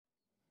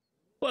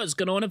What is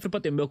going on,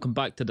 everybody, and welcome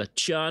back to the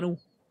channel.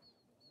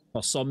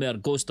 For some more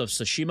Ghost of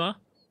Tsushima.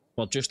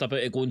 We're just about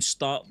to go and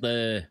start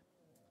the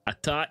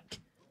attack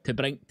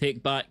to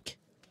take back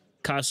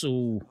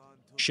Castle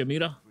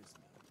Shimura,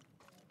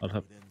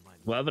 or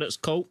whatever it's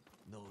called.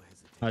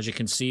 As you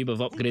can see, we've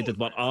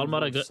upgraded our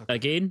armor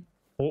again.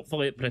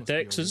 Hopefully it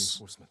protects us.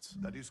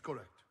 That is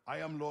correct. I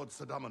am Lord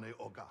Sadamane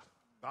Oga,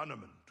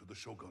 bannerman to the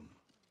Shogun.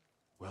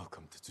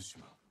 Welcome to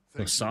Tsushima.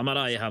 The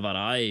samurai have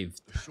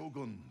arrived. The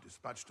Shogun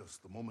dispatched us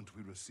the moment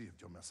we received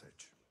your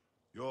message.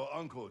 Your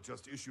uncle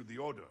just issued the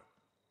order.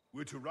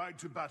 We're to ride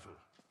to battle,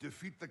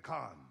 defeat the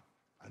Khan,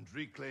 and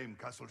reclaim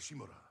Castle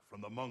Shimura from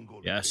the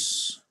Mongol.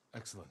 Yes.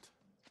 Excellent.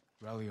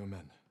 Rally your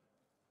men.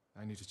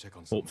 I need to check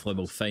on someone. Hopefully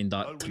we'll find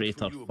that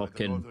traitor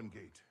fucking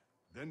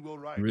Then we'll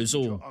ride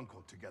Ruzo. your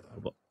uncle together.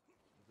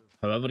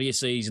 However you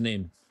say his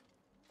name.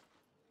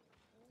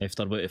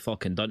 After what he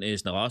fucking done to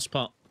us in the last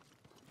part.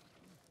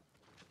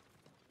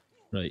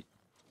 Right.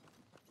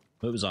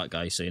 What was that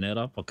guy saying there?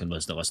 I fucking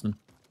wasn't listening.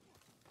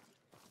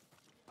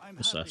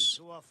 What's this?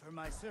 To offer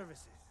my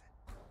services.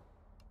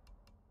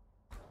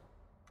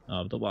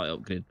 I don't want to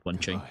upgrade one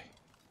chain.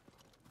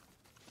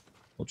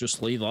 We'll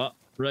just leave that.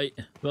 Right,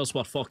 where's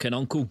my fucking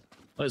uncle?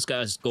 Let's get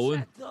us going.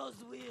 Set those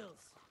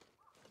wheels.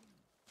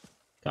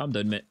 Calm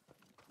down, mate.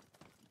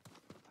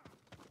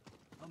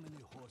 How many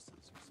horses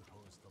you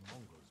suppose the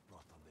Mongols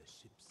brought on their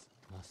ships?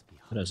 Must be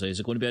Where is he? Is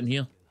it going to be in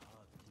here?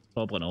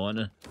 Probably not,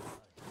 isn't it?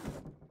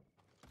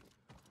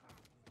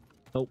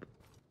 Nope.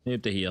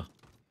 Nobody here.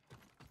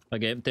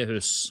 Big empty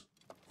house.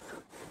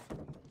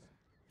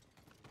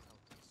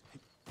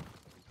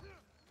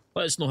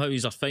 Let us know how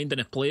you're finding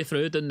a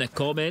playthrough in the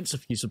comments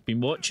if you've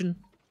been watching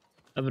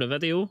every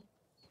video.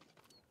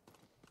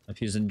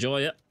 If you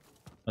enjoy it,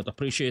 I'd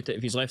appreciate it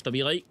if you've left a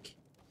wee like.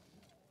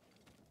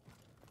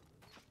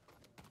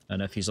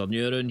 And if you're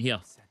new around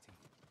here,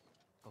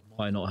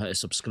 why not hit a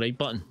subscribe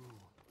button?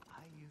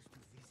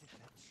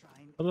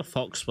 Where the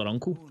fuck's for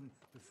uncle?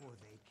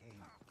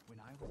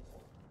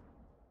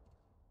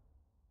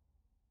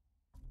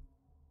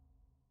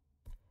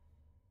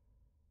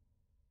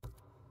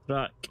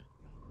 Track.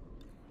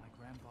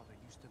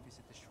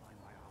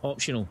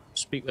 Optional.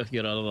 Speak with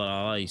your other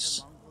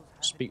allies.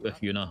 Speak with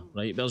Yuna.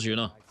 Right, where's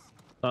Yuna?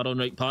 That on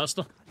right past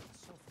her?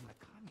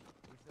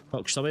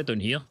 Fuck's the way down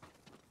here.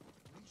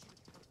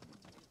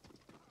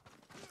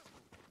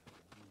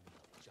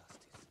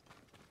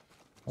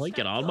 I like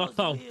your armour,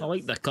 pal. I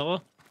like the colour.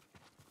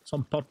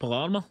 Some purple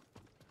armour.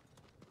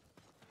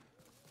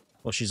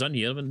 Well, she's in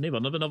here, but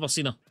never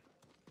seen her.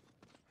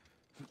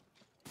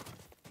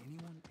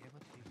 Anyone ever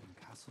taken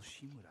Castle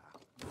Shimura?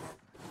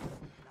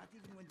 Not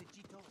even when the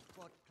Jito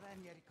fought Clan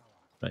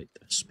Yarikawa. Right,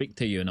 speak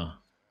to Yuna.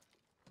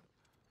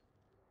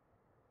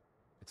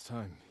 It's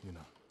time,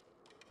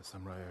 The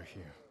samurai are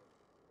here.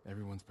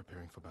 Everyone's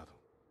preparing for battle.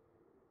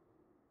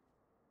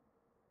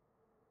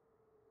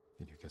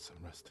 Did you get some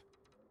rest?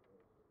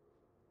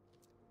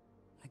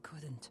 I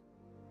couldn't.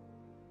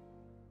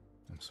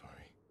 I'm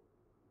sorry.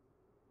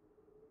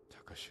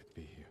 Taka should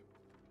be here.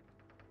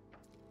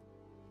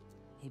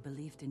 He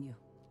believed in you.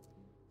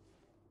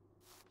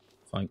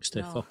 Thanks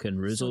to No, fucking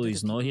so Ruzo, did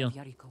he's the not people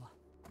here. of Yarikawa.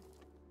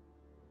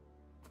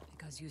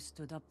 Because you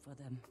stood up for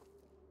them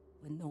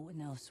when no one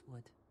else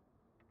would.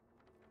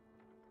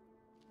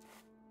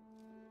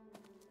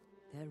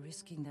 They're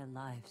risking their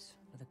lives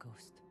for the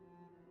ghost.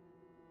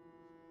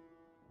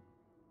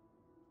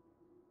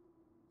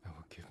 I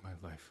will give my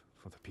life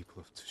for the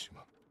people of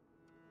Tsushima.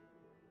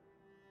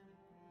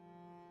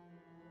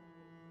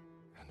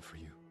 And for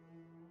you.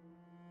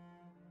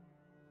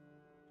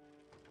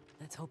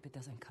 Let's hope it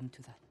doesn't come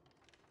to that.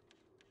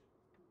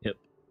 Yep,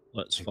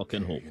 let's Take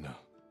fucking care, hope.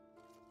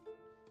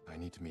 I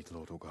need to meet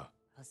Lord Oga.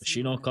 I'll Is see she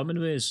you not when coming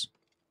with us?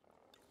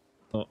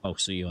 Oh, I'll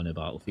see you on the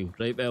battlefield.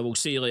 Right, well, we'll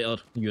see you later,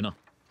 Yuna.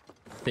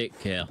 Take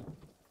care.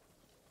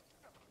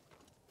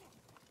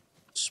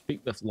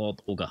 Speak with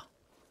Lord Oga.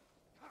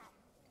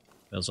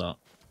 Where's that?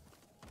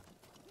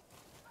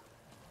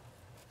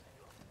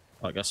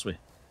 Back this way.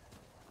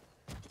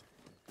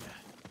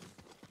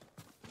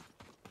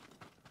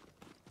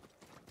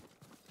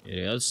 Here he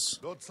is.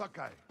 Lord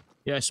Sakai,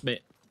 Yes,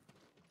 mate.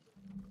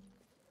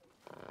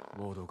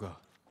 Lord Oga.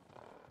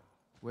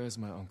 Where's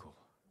my uncle?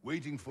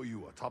 waiting for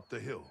you atop the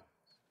hill.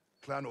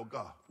 Clan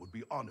Oga would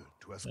be honored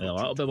to escort Yeah, you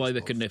that'll to be why his we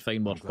post. couldn't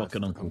find more I'm glad fucking for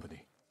the uncle.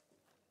 company.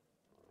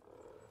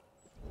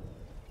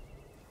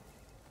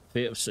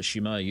 Fate of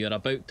Tsushima, you're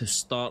about to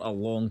start a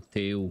long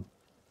tale.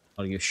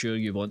 Are you sure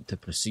you want to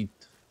proceed?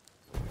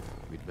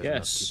 We'd better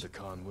Yes. not keep the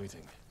Khan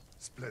waiting.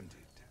 Splendid.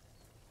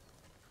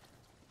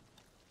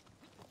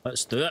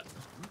 Let's do it.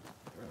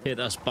 Get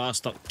this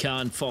bastard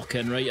can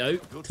fucking right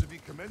out. You're to be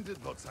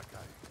commended, Lord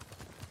Sakai.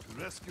 To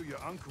rescue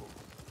your uncle,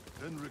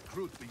 then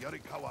recruit the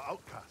Yarikawa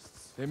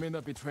outcasts. They may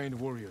not be trained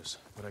warriors,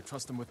 but I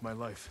trust them with my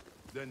life.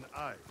 Then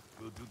I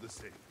will do the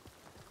same.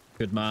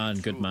 Good man,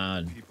 True, good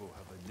man. People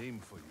have a name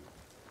for you.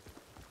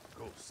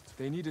 Ghost.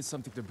 They needed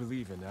something to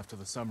believe in after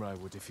the samurai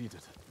were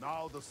defeated.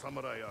 Now the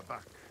samurai are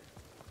back.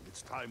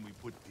 It's time we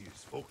put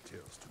these folk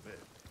tales to bed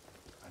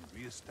and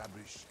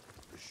re-establish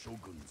the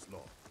Shogun's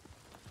law.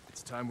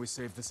 It's time we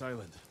save this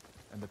island,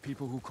 and the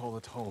people who call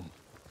it home.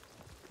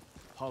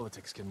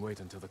 Politics can wait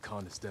until the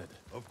Khan is dead.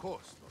 Of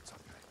course, Lord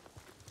Sakai.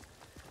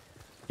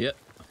 Yep.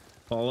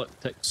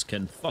 Politics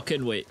can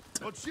fucking wait.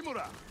 Lord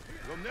Shimura,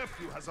 your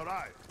nephew has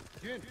arrived.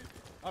 Jin,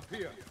 up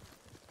here.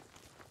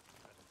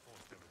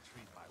 Forced their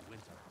retreat by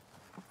winter.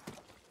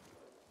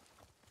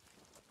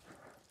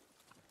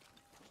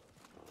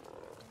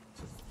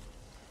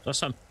 That's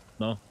him.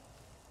 No.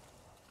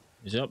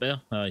 Is he up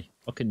there? Aye.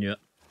 Fucking knew it.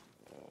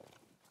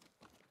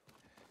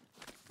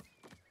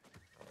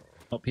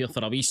 Up here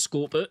for a wee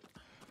scope out.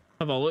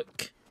 Have a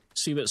look.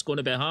 See what's going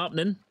to be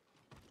happening.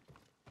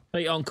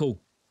 Right, Uncle.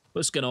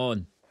 What's going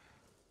on?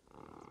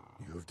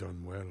 You have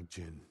done well,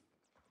 Jin.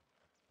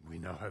 We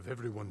now have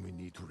everyone we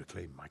need to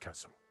reclaim my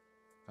castle.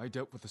 I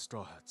dealt with the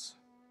Straw Hats,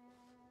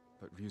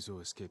 but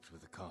Ryuzo escaped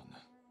with the Khan.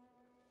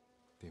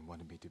 They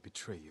wanted me to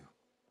betray you.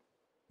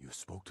 You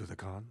spoke to the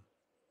Khan?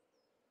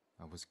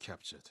 I was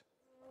captured.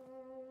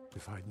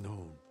 If I'd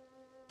known,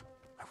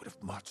 I would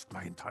have marched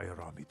my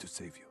entire army to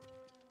save you.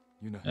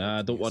 You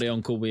know. Don't worry,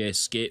 Uncle. We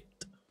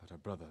escaped. But our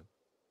brother,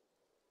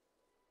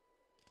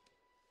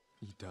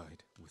 he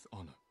died with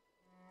honor.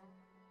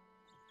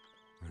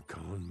 The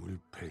Khan will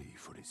pay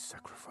for his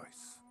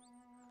sacrifice,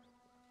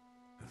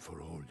 and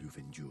for all you've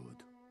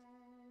endured.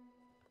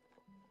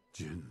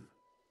 Jin,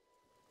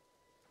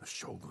 the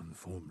Shogun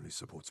formally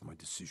supports my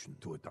decision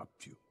to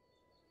adopt you.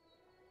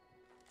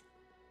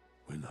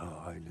 When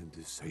our island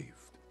is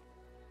saved,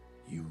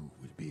 you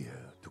will be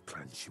heir to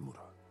Clan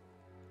Shimura.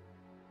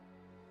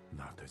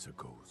 Not as a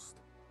ghost,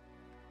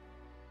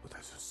 but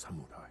as a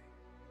samurai.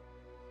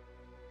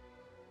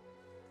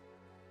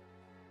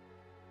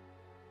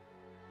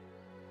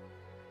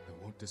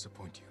 I won't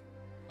disappoint you,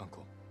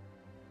 Uncle.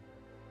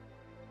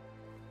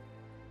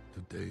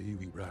 Today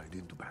we ride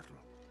into battle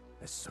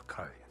as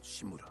Sakai and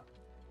Shimura.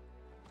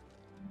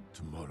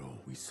 Tomorrow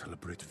we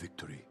celebrate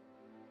victory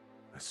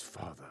as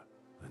father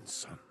and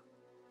son.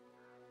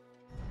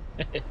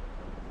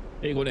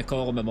 Are you going to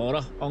call him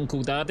Amora?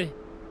 Uncle Daddy?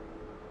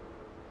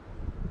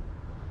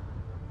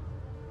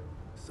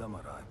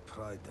 Samurai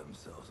pride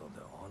themselves on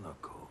their honor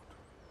code,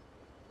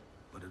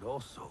 but it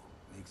also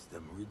makes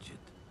them rigid,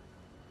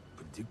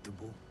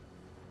 predictable,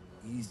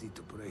 easy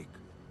to break.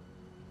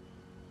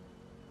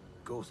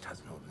 Ghost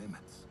has no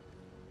limits.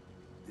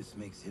 This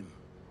makes him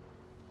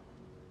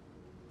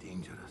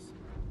dangerous.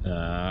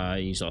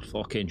 He's a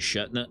fucking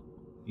shitting it.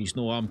 He's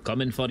no, I'm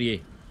coming for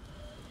you.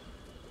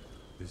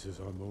 This is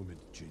our moment,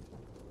 Jin.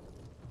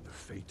 The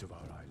fate of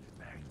our island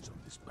hangs on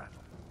this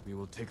battle. We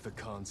will take the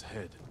Khan's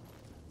head.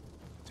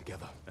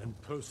 Together. And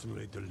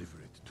personally deliver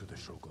it to the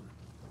Shogun.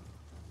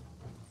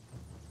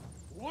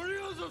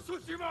 Warriors of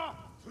Tsushima!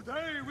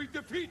 Today we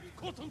defeat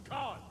Khotun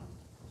Khan!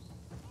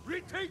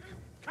 Retake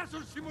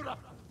Castle Shimura!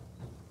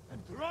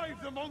 And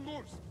drive the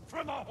Mongols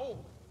from our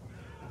home!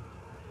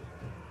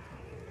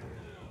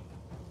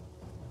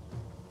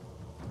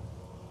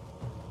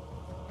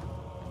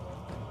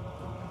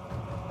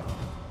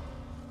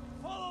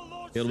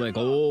 Here we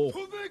go.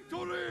 To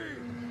victory!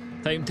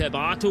 Time to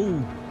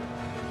battle.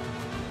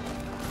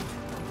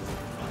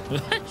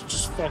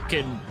 Just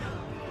fucking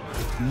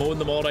mowing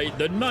them all right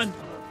down, man.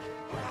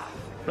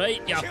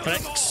 Right, ya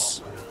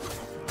pricks.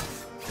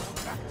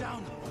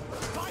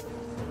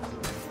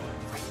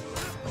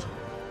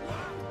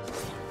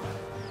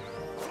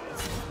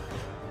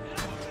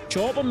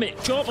 Chop him,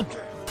 mate. Chop him.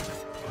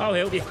 I'll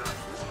help you.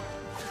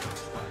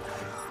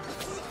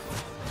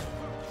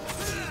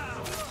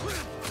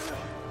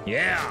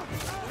 Yeah.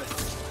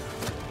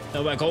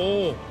 There we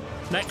go.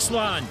 Next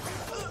one.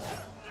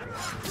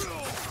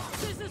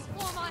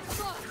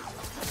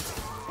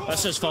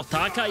 This is for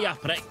Taka, ya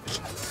prick.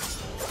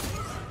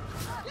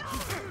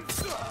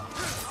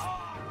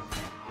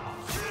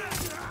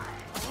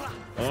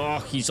 Oh,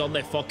 he's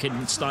only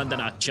fucking standing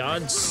a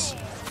chance.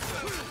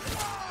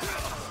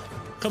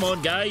 Come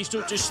on, guys,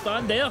 don't just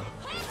stand there.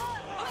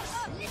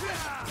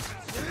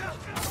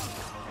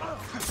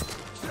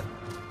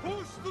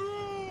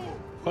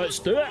 Let's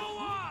do it.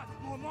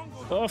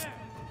 Oh,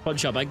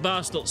 bunch of big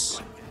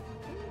bastards.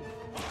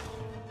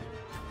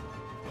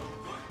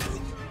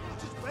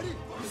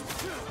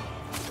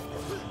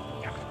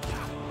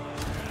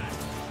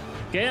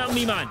 Get at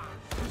me, man.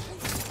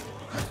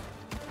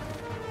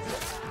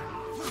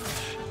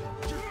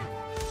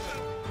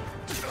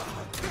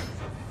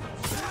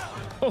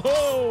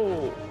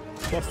 Oh,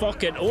 we're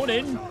fucking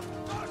owning.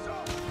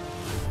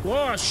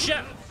 Whoa, shit.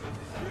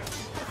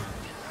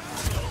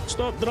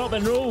 Stop, drop,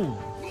 and roll.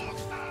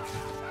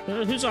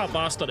 Who's that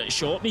bastard that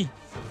shot me?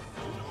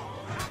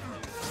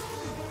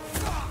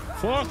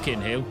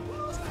 Fucking hell.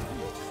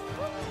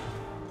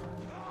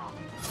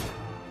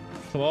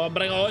 Come on,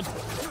 bring it on.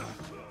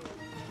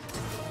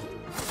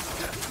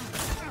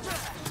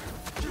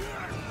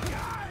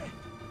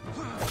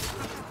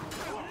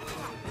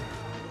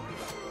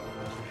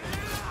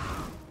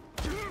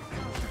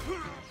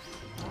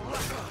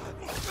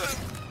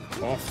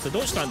 Oh, they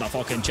don't stand a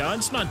fucking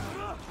chance, man.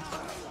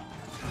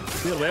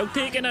 We're well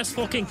taking this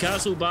fucking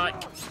castle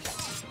back.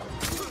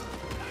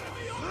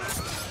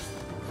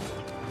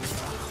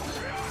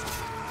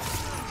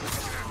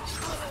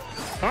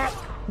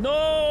 Ah!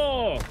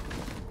 No!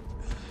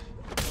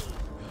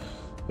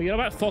 Well, you're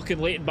a bit fucking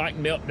late and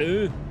backing me up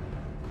now.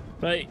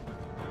 Right.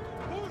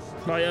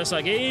 Try this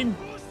again.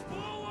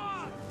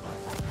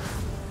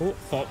 Oh,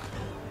 fuck.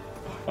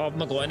 Oh, I've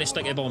not got any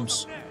sticky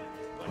bombs.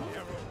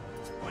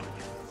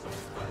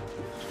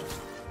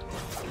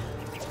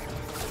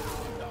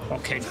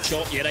 Fucking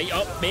chop you right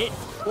up, mate.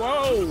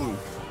 Whoa!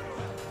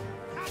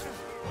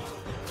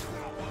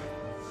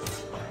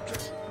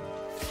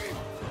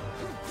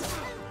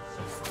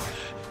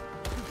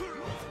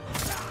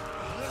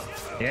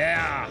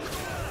 Yeah!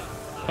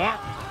 Fuck!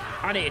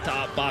 I need to take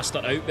that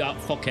bastard out with that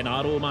fucking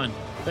arrow, man.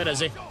 Where is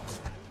he?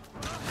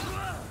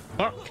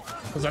 Fuck!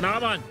 There's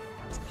another man!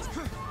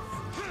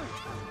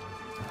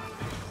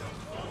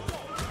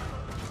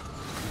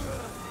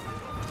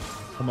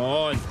 Come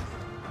on!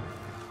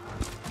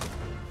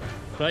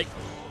 Right.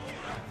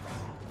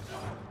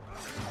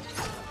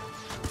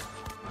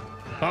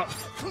 Fuck!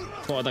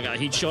 Thought I got a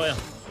headshot here.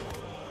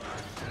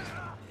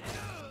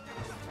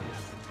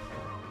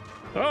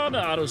 Oh, the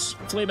arrows.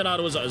 Flaming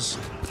arrows it is.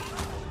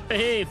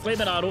 Hey,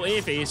 flaming arrow,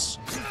 hey face.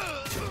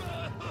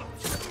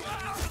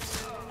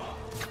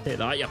 Take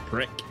that, you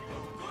prick.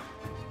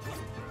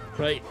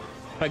 Right.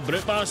 Big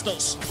brute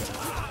bastards.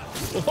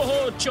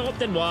 Oh,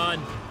 chopped in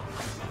one.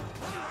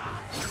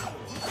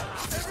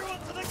 Everyone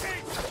to the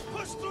gate!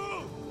 Push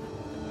through!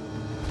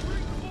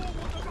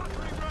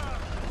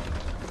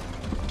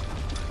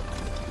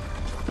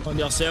 On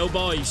yourself,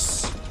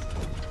 boys.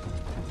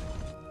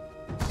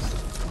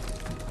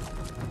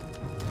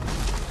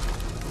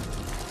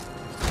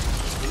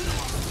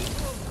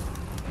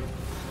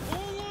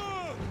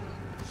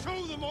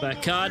 The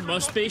can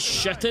must be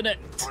shitting it.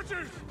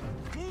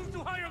 Move to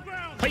higher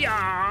ground!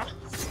 Hiya!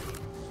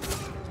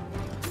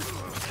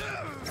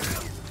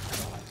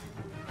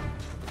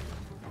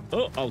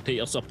 Oh, I'll take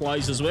your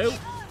supplies as well.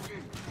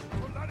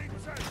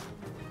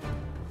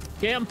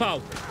 Get him,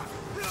 pal.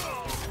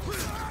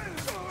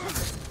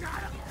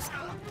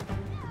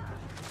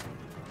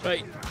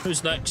 Right,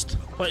 who's next?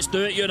 Let's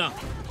do it, Yuna.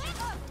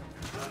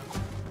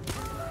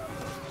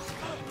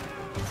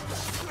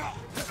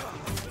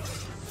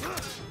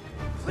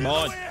 Come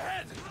on.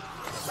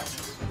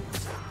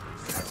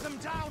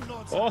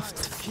 Off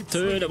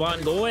two that want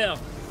to go here.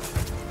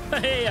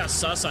 Hey,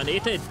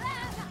 assassinated.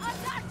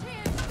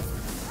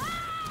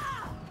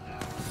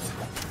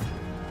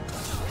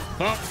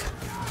 Fuck.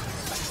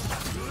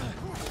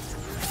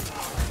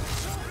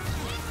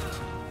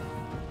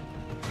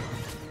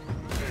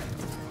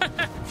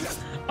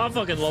 I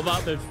fucking love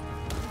that move.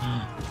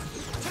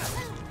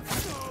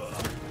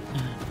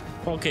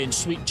 Fucking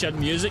sweet chin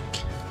music.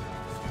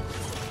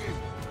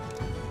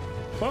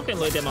 Fucking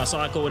Lady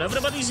Masako and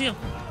everybody's here.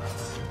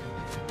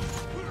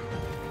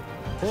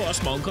 Oh,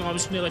 that's my uncle. I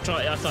was nearly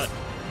trying to attack.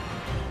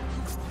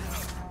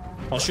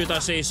 Or should I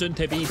say soon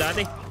to be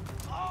daddy?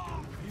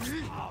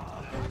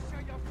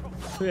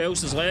 Who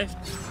else is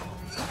left?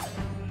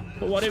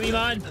 Don't worry, wee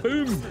man.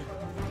 Boom!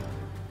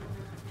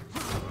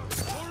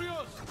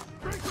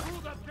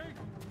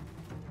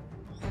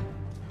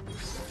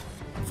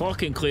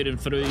 Fucking clearing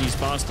through these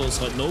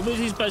bastards like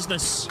nobody's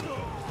business.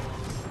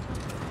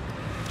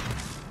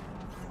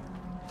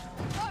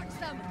 March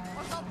them,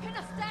 or they'll pin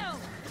us down.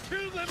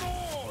 Kill them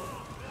all!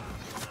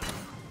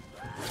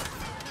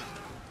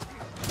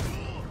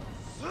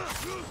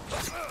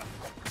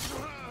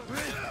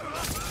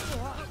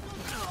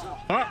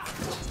 Ah.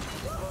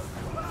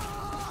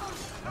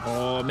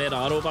 Oh, mere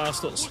arrow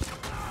bastards.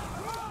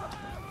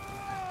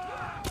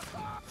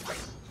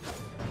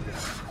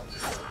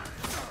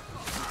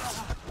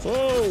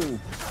 Whoa!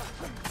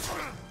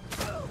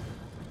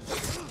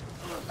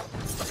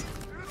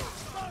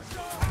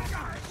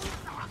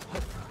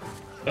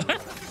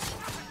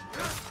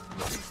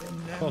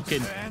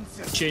 Fucking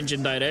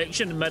changing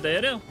direction in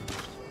mid-area.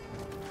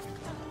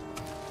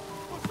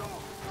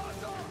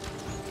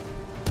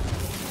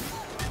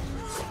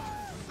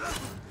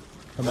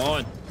 Come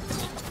on.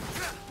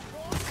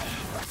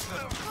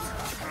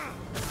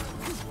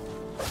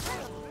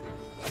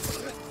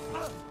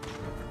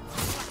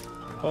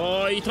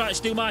 Oh, you trying to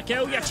steal my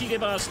kill, you cheeky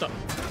bastard.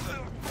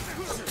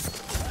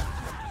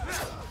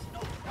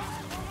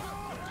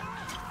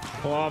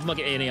 Oh, I've not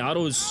got any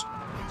arrows.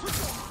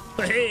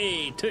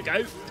 Hey, took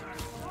out.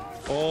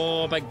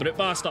 Oh, big brute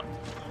bastard.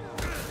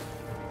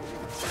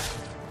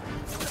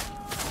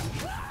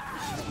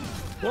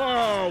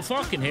 Whoa,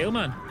 fucking hell,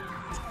 man.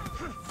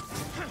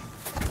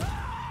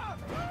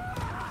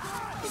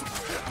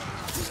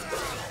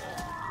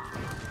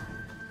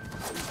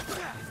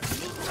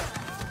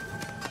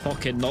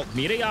 Fucking knock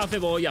me right off the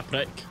wall, you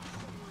prick.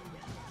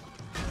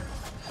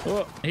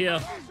 Oh, here.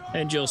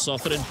 End your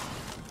suffering.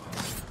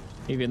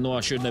 Even though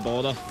I shouldn't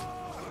bother.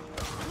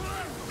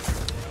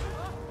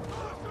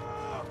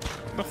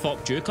 Where the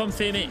fuck do you come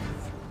from, mate?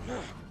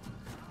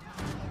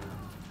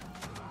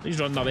 He's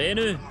running away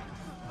now.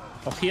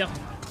 Up here.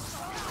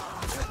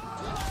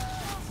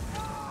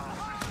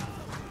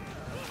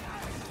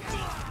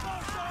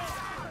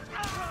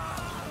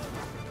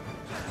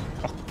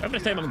 Oh, every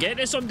time I'm getting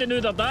to something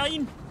new, they're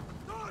dying.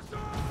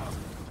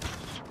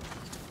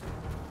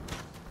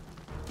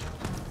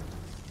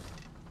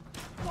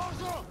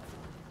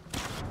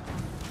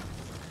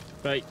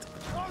 Right.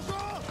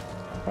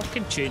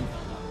 Fucking change.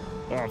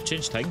 Oh, I've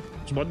changed thing.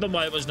 I was wondering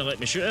why it wasn't letting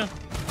me shoot her.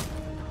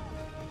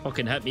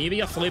 Fucking hit me with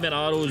your flaming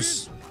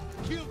arrows.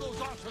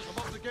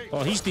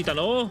 Oh, he's dead, I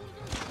know.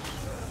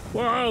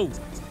 Wow.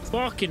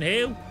 Fucking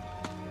hell.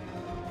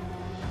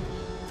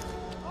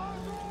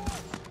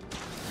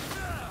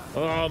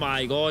 Oh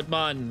my god,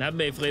 man. How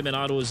many flaming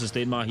arrows is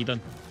doing my head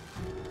in?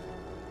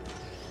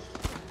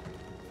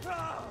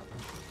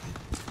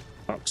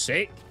 Fuck's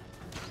sake.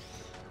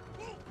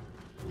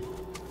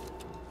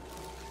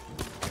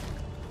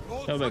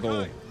 There we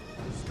go.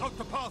 Scout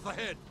the path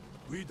ahead.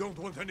 We don't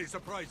want any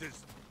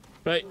surprises.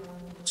 Right.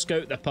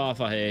 Scout the path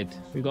ahead.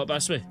 We got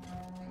this way.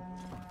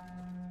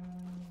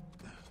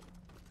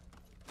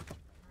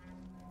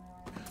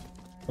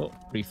 Oh,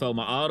 refill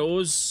my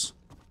arrows.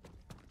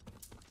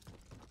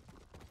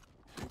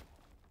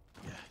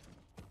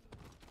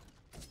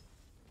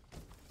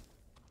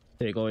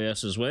 Take all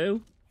this as well.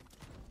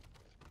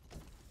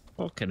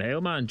 Fucking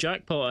hell, man.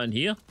 Jackpot in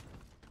here.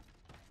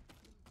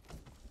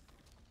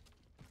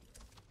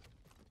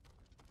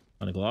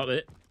 Gonna go that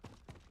way.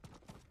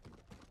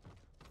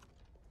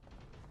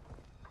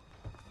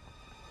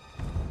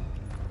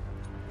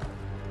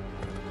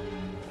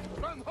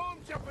 Run home,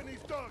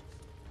 Japanese dogs!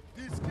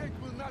 This gate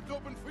will not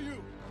open for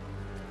you.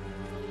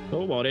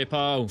 Don't worry,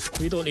 pal.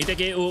 We don't need a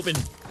gate open.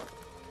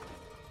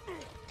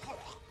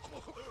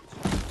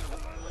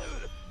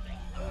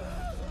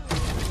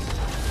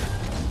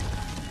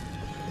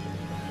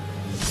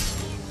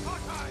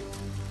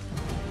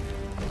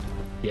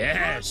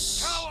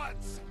 Yes!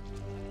 Cowards!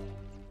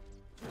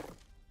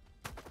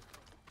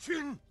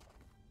 Jin!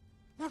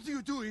 What are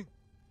you doing?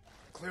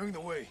 Clearing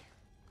the way.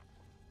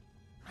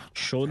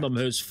 Showing them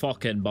who's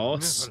fucking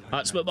boss.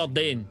 That's what we're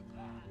doing.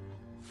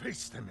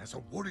 Face them as a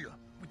warrior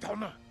with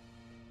honor,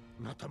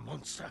 not a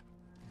monster.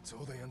 It's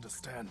all they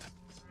understand.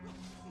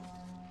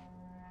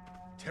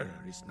 Terror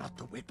is not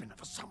the weapon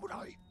of a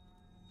samurai.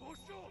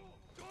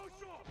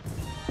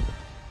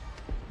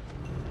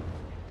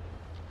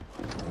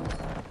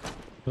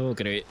 Oh,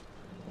 great.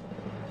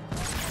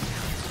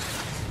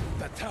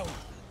 That tower.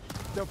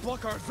 They'll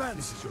block our advance.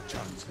 This is your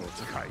chance, Lord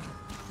Sakai.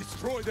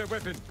 Destroy their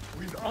weapon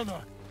with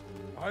honor.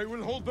 I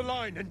will hold the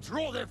line and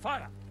draw their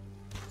fire.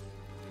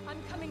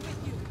 I'm coming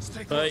with you.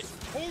 Stay Right.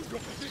 close. Hold your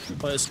position.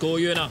 Let's go,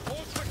 Yuna.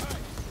 Lord Sakai.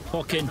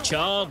 Fucking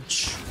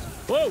charge.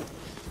 Whoa!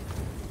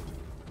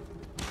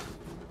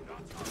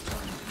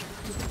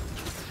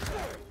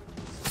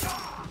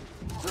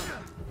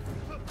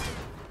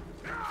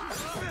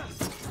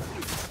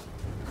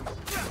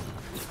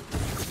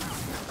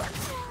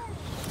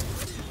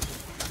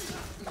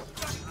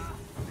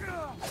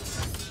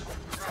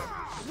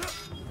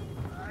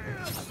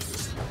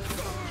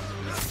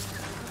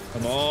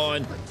 Come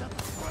on.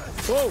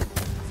 Whoa!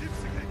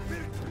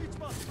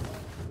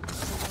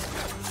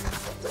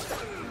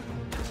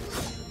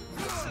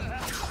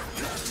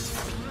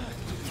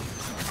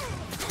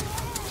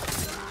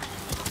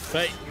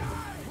 Right.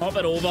 Hop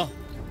it over.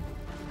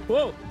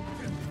 Whoa!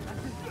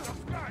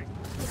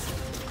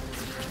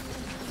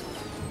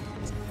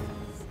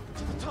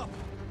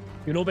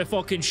 You know, be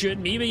fucking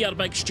shooting me with your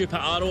big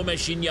stupid arrow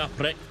machine, you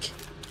prick.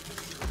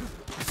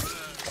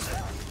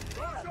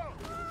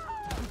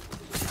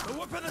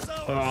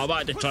 Oh, I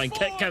wanted to try and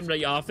kick him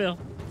right off here.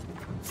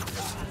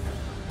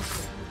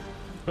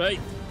 Right.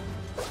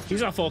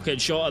 He's a fucking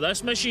shot of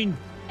this machine.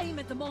 Aim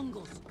at the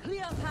Mongols.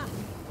 Clear a path.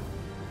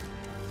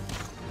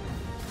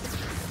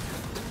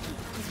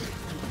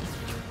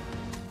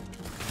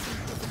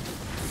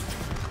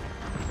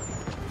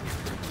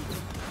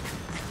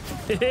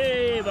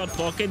 Hey, we're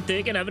fucking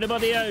taking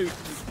everybody out. Is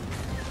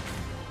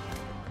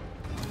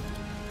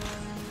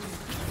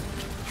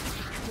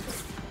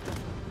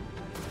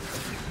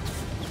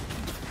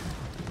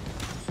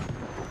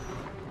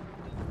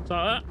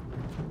that it?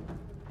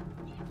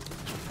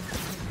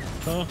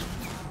 Oh.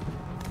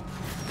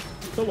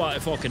 Don't want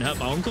to fucking hit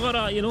my uncle or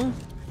that, you know?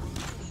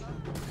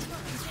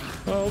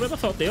 Oh, where the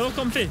fuck they all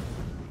come from?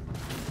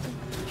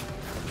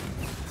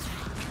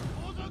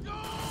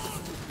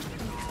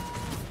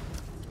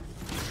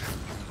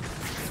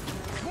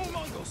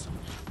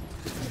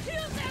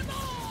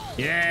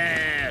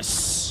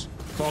 Yes!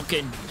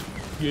 Fucking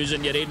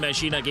using your aid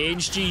machine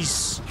against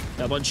yous.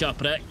 A bunch of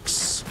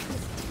pricks.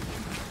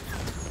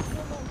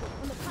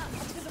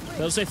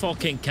 There's a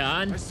fucking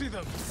can. I see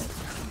them.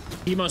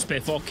 He must be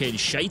fucking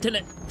shiting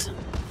it.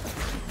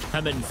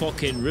 Him and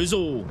fucking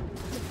Rizzo.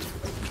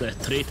 The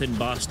traitor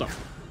bastard.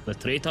 The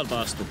traitor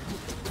bastard.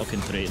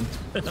 Fucking traitor.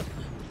 Let's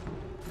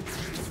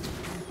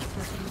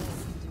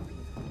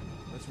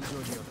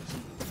rejoin the others.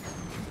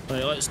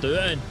 Right, let's do it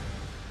then.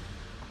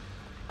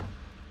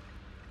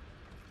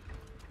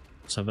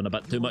 It's having a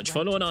bit too much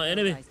fun on it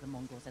anyway. The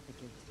Mongols at the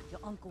gate. Your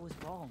uncle was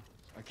wrong.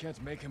 I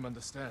can't make him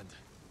understand.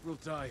 We'll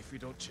die if we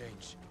don't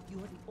change. You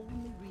are the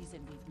only reason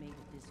we've made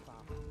it this far,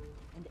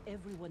 and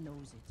everyone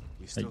knows it.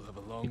 We still have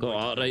a long You way.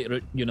 got that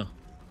right, you know.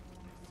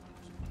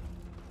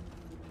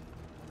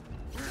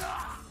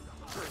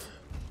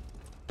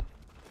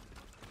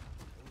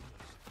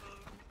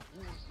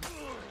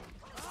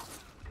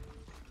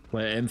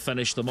 Let him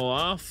finish them all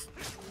off.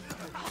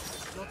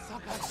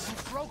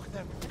 Broke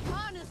them.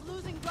 Khan is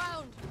losing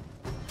ground.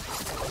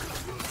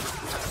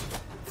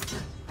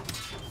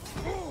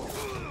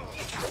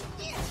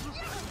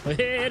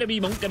 Hey, the wee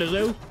monkey as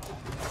well.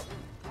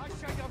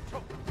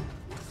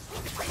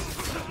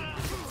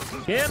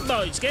 Get him,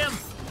 boys, get him.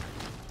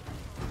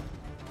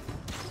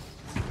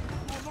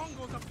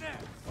 Mongols up there.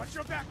 Watch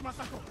your back,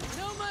 Masako.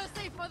 No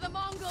mercy for the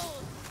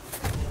Mongols.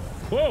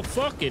 Whoa,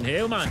 fucking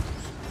hell, man.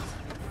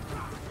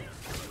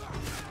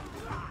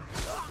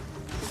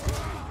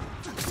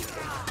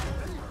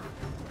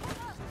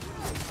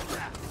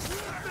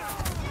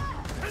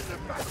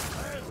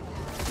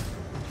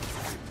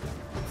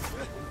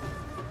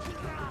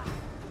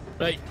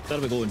 Right, where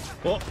are we going?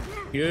 Oh,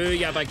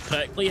 you big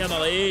prick, leave him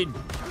alone.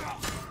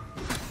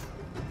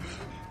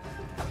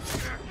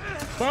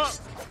 What?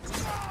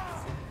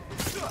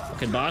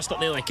 Fucking bastard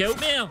nearly killed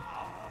me.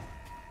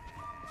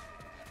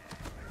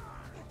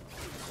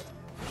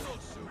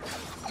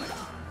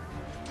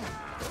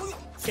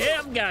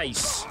 Get him,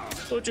 guys.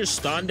 Don't just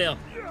stand there.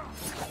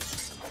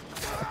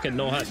 Fucking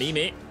no hit me,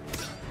 mate.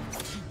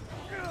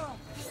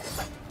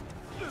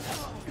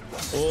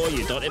 Oh,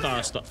 you dirty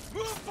bastard.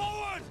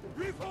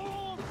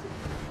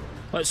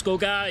 Let's go,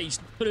 guys.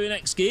 Through the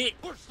next gate.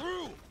 Push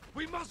through.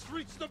 We must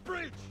reach the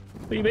bridge.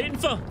 What are you waiting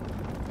for?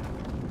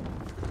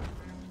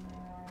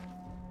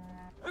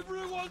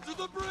 Everyone to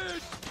the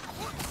bridge.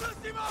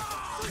 Tsushima!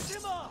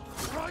 Tsushima!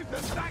 Drive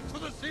them back to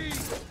the sea.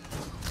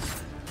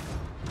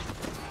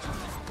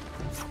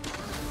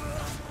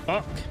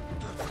 Fuck.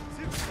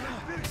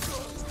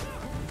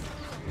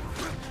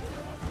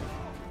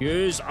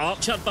 Use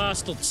archer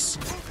bastards.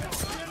 The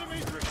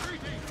enemy's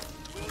retreating.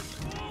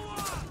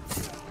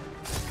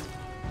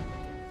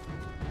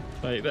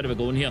 Right, where are we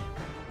going here?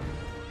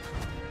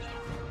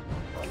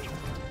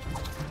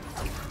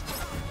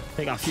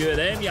 Take a few of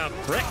them, you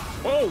prick.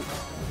 Oh!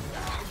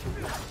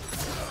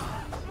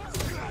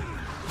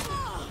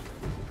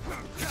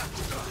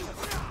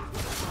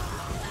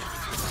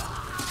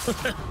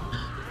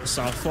 It's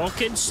a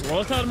fucking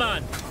slaughter,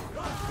 man.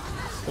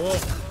 Oh,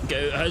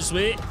 get out his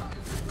way.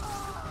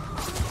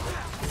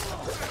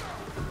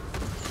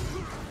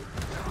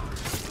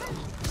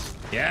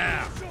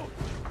 Yeah.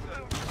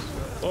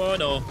 Oh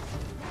no.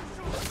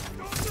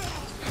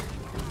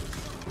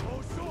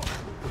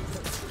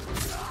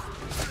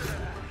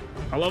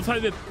 I love how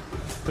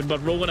when we're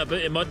rolling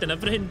about in mud and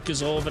everything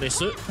goes all over his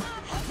suit.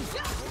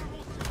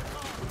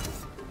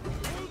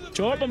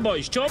 Chop him,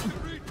 boys, chop him.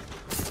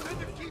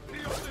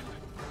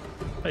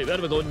 Right, where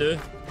are we going now?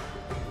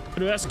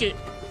 Through this gate.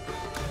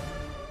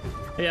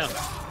 Here.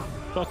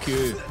 Fuck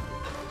you.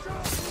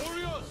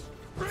 Warriors,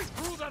 break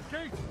through that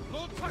gate.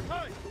 Lord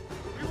Sakai,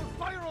 we will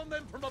fire on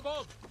them from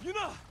above.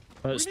 Yuna,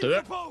 Let's do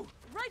it.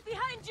 Right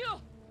behind you.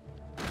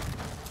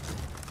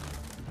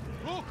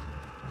 Look,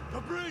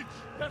 the bridge.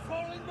 They're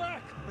falling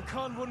back. The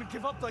Khan wouldn't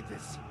give up like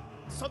this.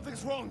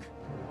 Something's wrong.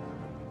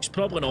 He's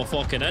probably not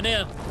fucking in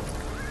here.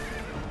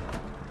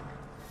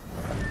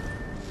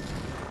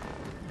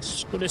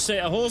 He's gonna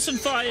set a horse on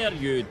fire,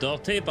 you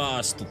dirty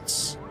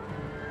bastards.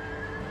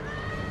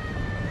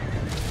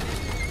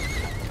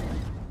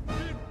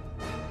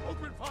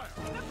 Open fire.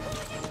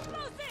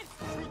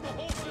 Shoot the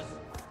horses.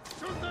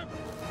 Shoot them.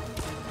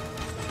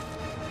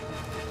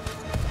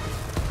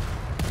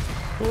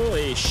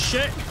 Holy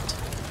shit.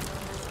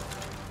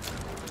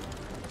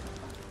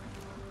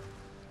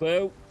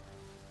 Well,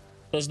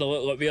 doesn't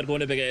look like we're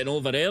going to be getting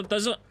over there,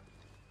 does it?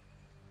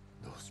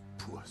 Those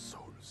poor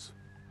souls.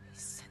 We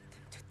sent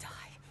them to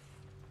die.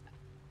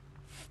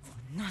 For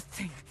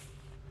nothing.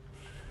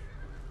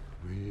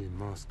 We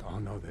must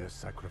honor their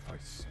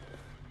sacrifice.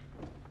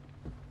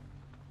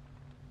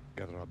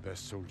 Gather our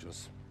best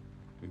soldiers.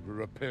 We will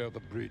repair the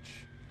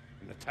bridge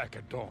and attack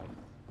at dawn.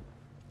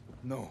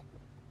 No.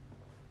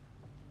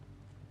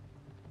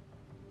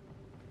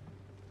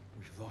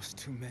 We've lost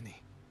too many.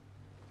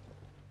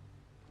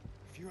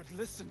 If you had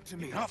listened to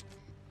me... Enough!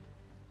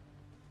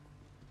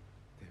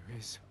 There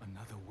is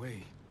another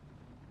way.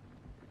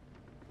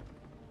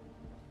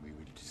 We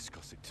will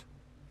discuss it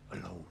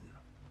alone.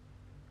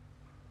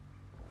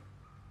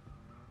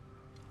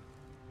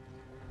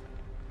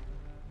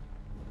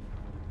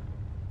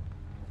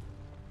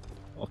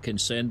 Fucking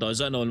send us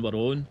in on our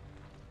own.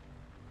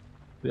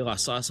 We'll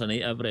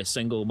assassinate every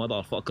single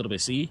motherfucker we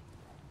see.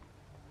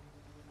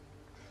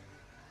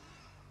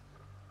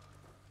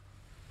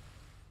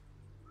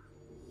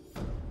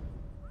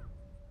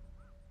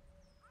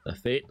 The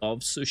fate of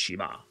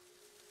Tsushima.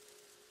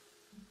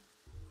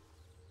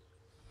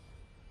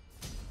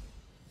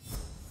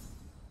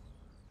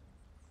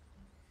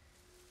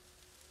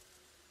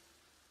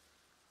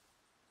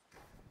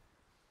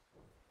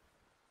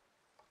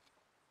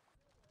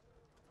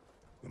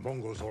 The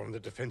Mongols are on the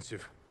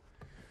defensive.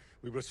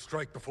 We will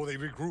strike before they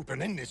regroup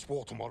and end this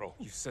war tomorrow.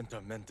 You sent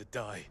our men to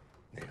die.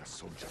 They are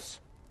soldiers.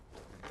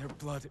 Their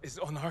blood is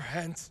on our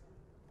hands.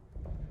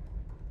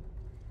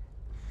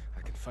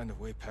 I can find a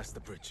way past the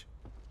bridge.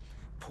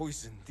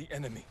 Poison the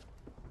enemy.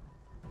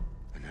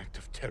 An act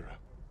of terror.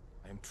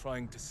 I am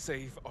trying to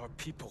save our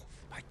people.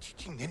 By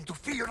teaching them to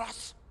fear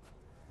us.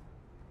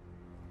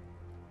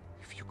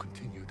 If you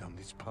continue down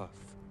this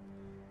path,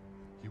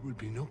 you will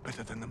be no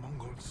better than the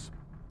Mongols.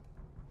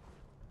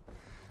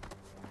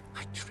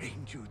 I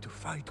trained you to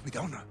fight with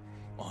honor.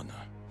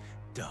 Honor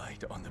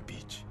died on the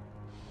beach.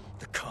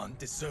 The Khan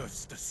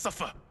deserves to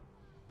suffer.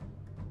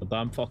 You're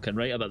damn fucking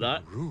right about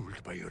that.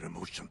 Ruled by your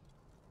emotion.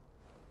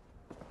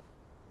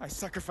 I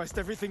sacrificed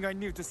everything I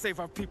knew to save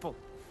our people.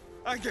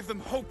 I gave them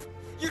hope.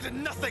 You did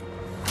nothing.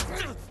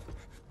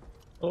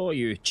 Oh,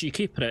 you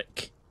cheeky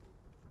prick.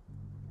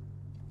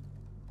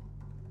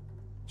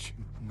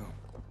 No.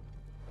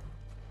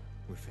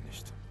 We're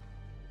finished.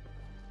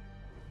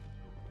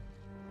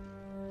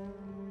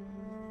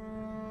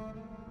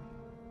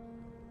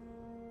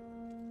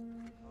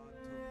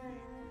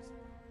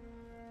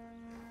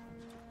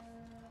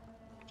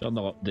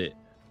 Journal update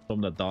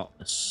from the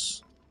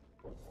darkness.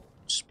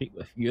 Speak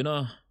with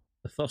Yuna.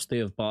 The first day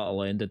of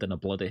battle ended in a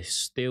bloody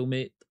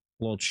stalemate.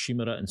 Lord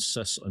Shimura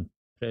insists on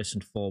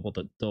pressing forward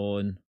at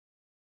dawn.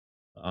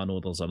 But I know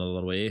there's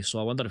another way, so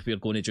I wonder if we're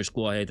going to just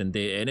go ahead and do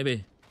it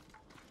anyway.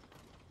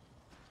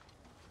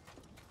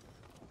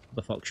 What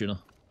the fuck's Yuna?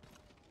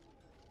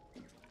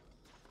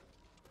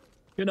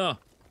 Yuna!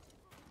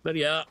 Where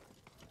you at?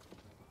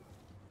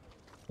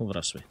 Over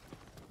this way.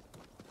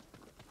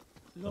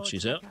 Oh,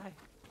 she's there.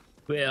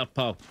 Where,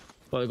 pal?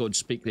 Gotta go and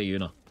speak to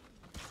Yuna.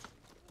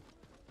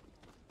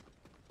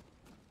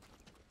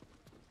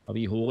 Are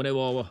we holding it,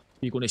 Wawa?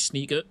 Are you going to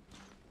sneak it?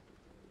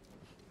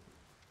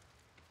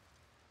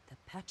 They're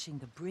patching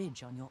the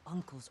bridge on your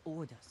uncle's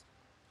orders.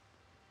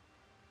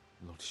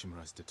 Lord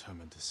Shimura is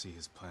determined to see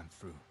his plan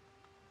through,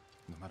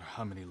 no matter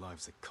how many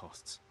lives it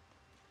costs.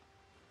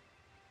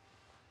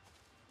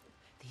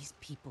 These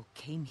people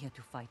came here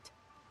to fight.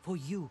 For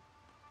you.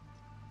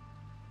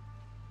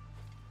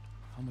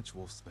 How much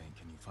wolfsbane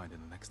can you find in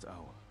the next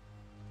hour?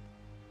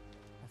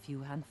 A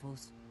few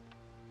handfuls.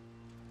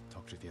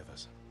 Talk to the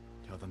others.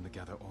 Tell them to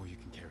gather all you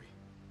can carry.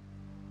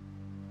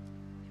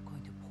 You're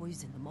going to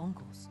poison the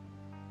Mongols.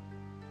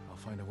 I'll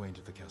find a way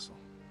into the castle,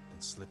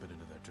 then slip it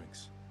into their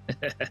drinks.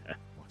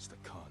 Watch the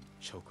Khan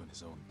choke on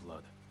his own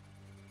blood.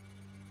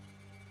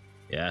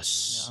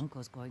 Yes. Your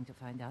uncle's going to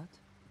find out.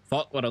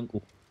 Fuck our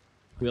uncle.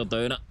 We're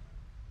doing it.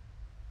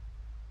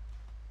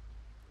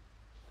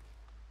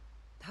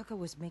 Taka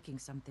was making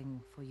something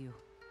for you.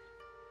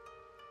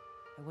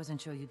 I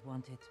wasn't sure you'd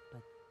want it,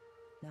 but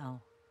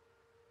now,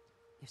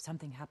 if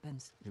something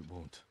happens, It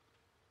won't.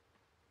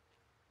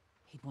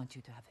 he'd want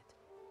you to have it.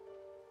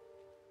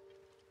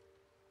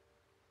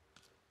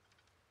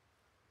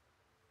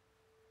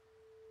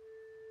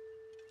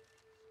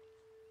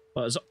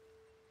 What is it?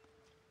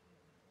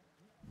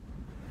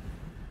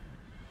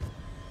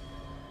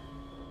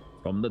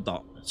 From the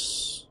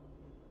darkness.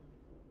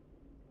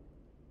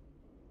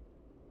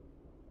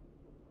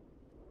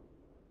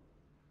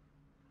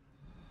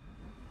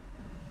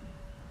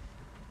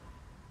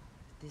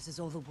 This is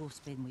all the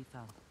wolfsbane we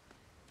found.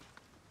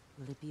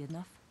 Will it be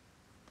enough?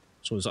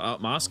 So is it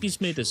that mask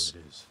he's made us?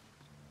 It is.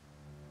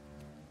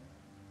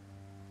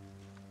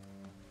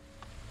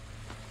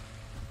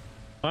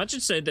 Imagine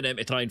sending them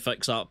to try and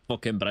fix that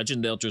fucking bridge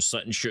and they're just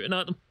sitting shooting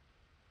at them.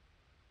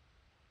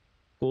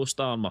 Ghost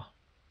armor.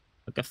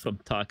 A gift from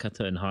Taka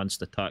to enhance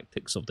the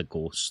tactics of the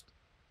ghost.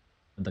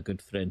 And a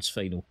good friend's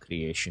final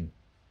creation.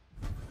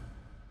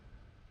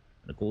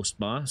 And a ghost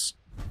mask.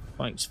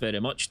 Thanks very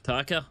much,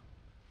 Taka.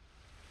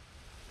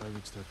 If I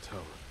reach that tower,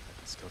 I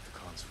can scout the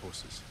Khan's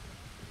forces.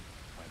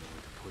 Find a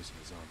way to poison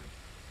his army.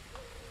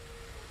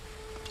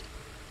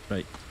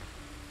 Right.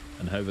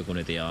 And how are we going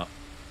to do that?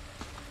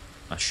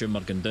 I assume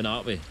we're going down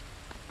that way.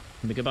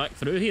 Can we go back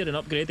through here and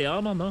upgrade the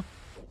armor? No.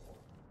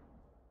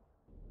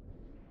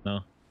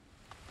 No.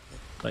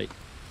 Right.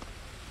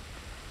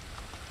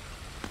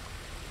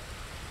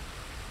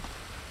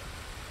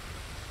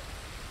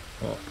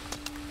 Oh.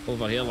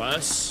 Over here,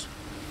 lass.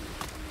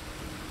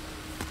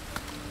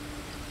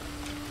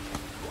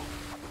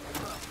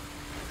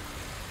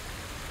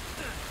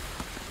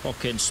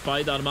 Fucking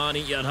Spider-Man,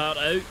 eat your heart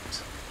out.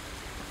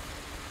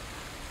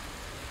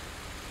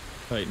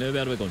 Right, now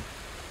where are we going?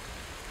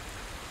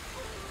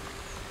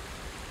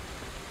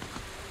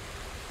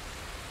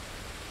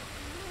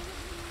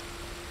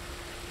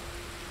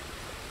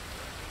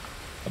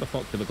 Where the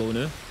fuck do we go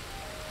now?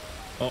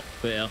 Oh,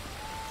 wait here.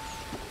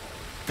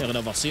 I've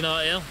never seen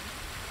that here.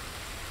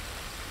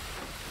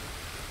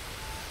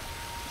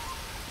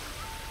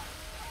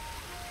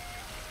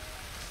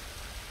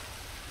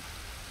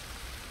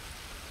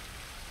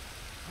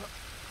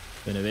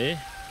 Anyway.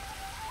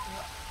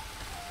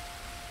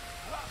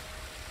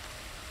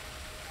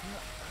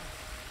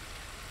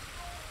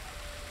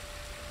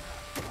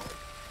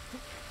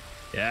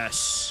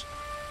 Yes.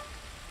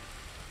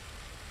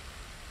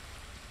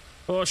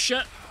 Oh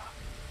shit.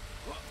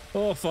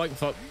 Oh fuck.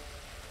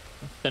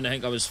 Didn't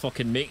think I was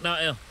fucking making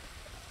that here.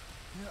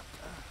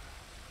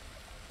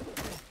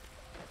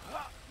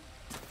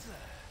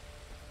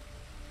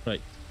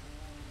 Right.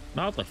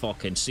 Hardly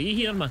fucking see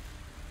here, man.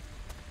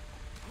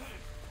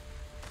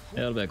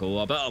 There we go,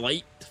 a bit of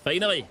light,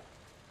 finally.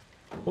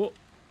 Oh.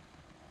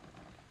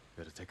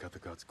 Better take out the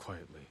guards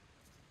quietly.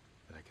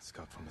 Then I can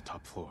scout from the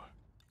top floor.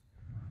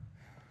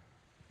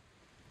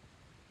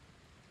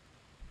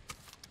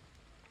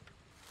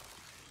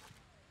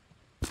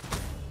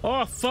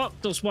 Oh, fuck.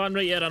 There's one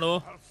right here, I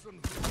know.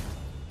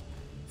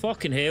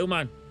 Fucking hell,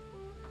 man.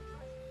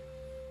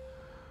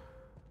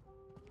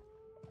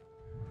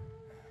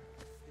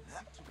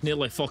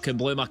 Nearly fucking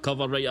blew my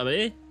cover right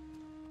away.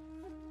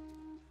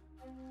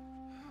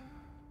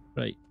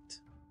 Right.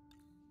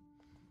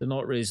 Do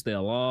not raise the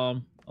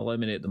alarm.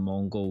 Eliminate the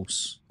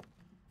Mongols.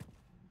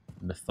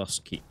 And the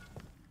first keep.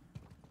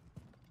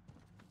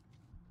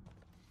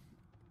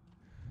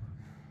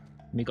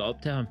 We got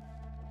up to him.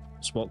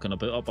 Just walking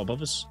about up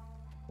above us.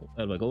 Oh,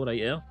 there we go, right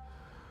here.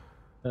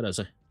 Where is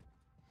he?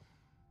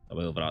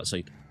 Away over that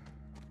side.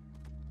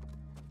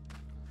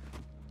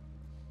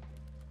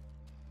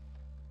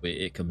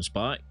 Wait, it comes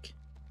back.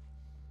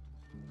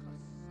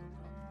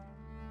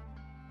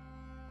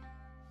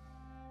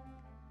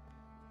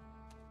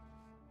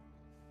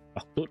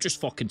 Oh, don't just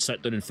fucking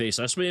sit down and face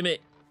this way,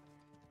 mate.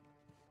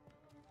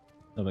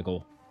 There we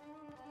go.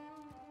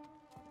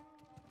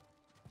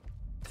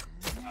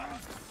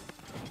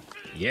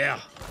 Yeah!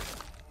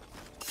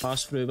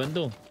 Pass through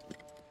window.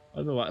 I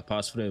don't want to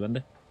pass through a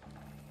window.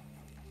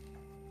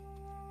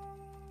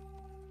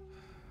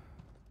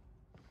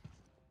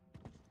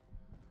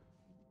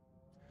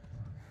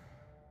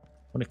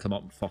 I want to come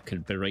up and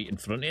fucking be right in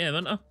front of him,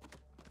 ain't I?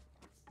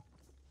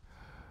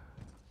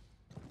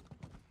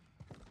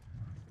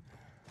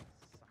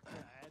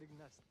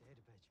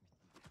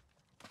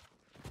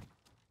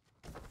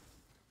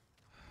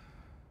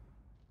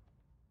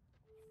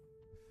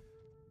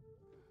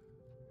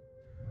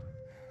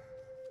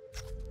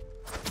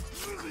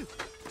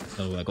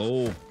 There we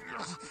go.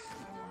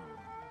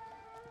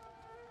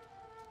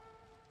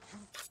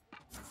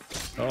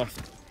 Oh,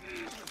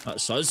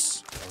 that's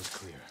us. That was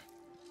clear.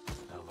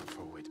 Now look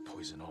for a way to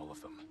poison all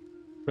of them.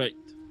 Right.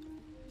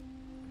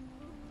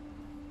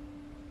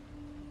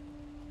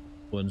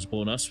 One's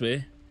blown this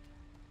way.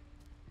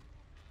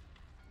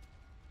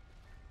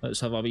 Let's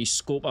have a wee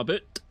scope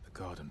about. The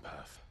garden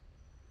path.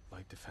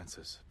 Light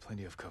defenses.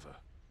 Plenty of cover.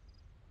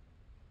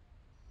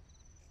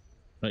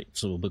 Right,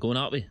 so we'll be going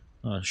that way,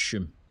 I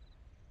assume.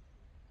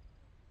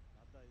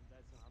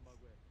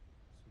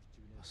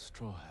 A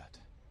straw hat.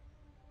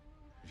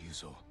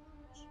 Ryuzo.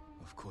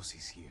 Of course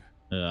he's here.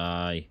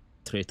 Aye,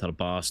 traitor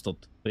bastard.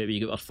 Wait till you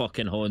get our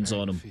fucking horns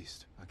on him.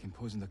 Feast. I can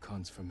poison the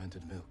Khan's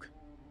fermented milk.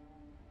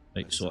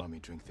 Right, Let his so army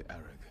drink the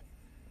arag,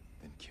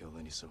 then kill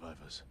any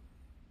survivors.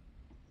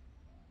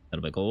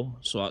 there we go.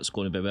 So that's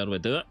going to be where we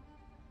do it.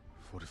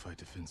 Fortified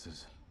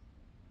defenses.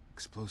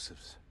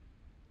 Explosives.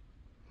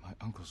 My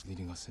uncle's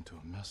leading us into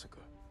a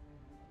massacre.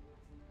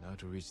 Now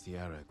to reach the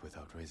arag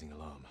without raising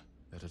alarm.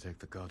 Better take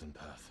the garden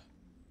path.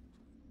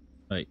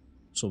 Right,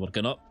 so we're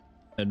going up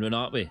and run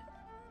that way.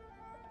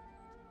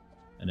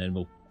 And then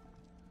we'll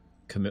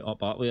commute up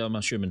that way, I'm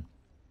assuming.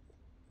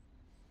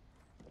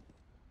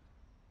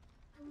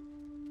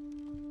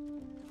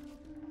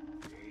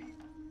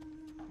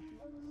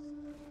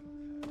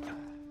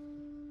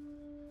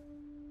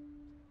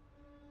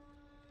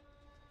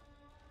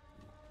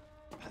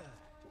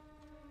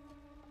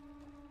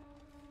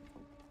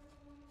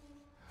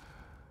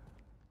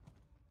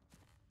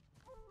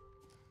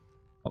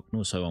 Fuck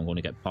knows how I'm going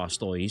to get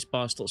past all these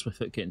bastards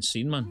without getting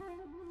seen, man.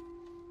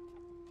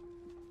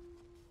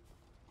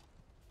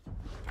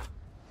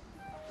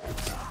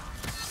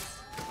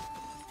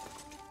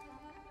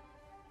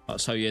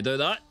 That's how you do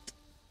that.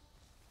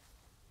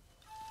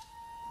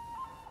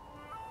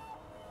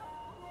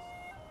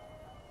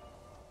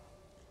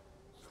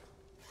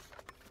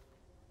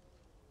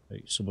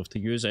 Right, so we have to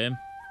use them.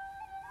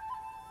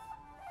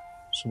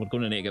 So we're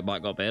going to need to get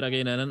back up there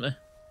again, aren't we?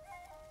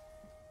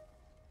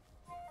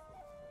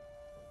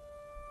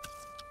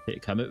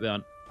 Take him out,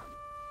 man.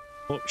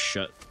 Oh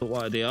shit, don't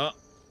want to do that.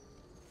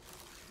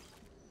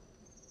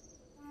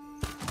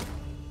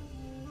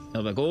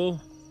 There we go.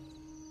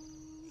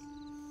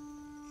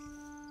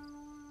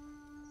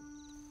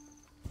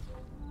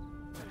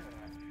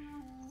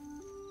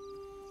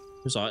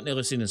 Who's that?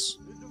 Nearly seen us.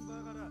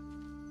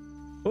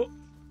 Oh!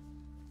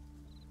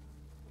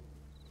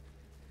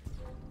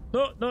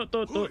 No, no,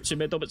 don't see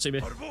me, don't see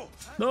me.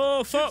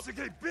 No, fuck!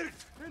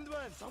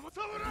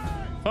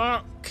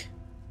 Fuck!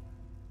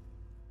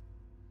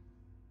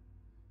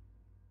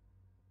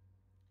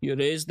 You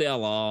raised the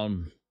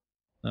alarm.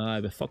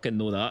 Aye, we fucking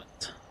know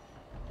that.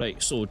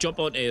 Right, so jump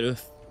onto the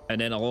roof and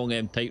then along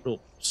them tight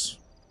ropes.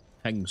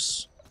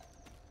 Things.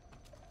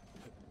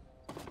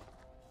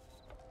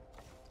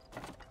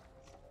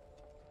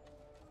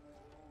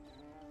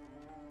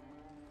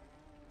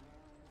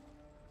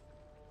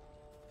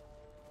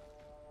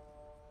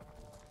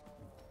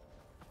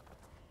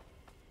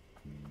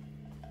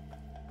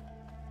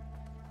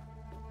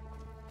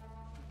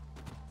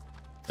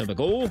 There we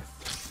go.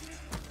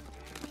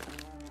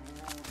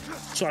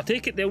 So I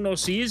take it they'll not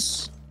see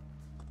us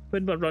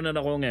when we're running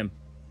along him.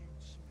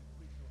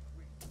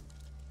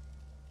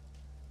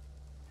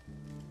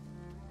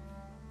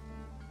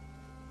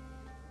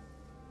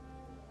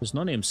 There's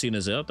none of them seen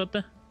us there, did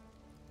they?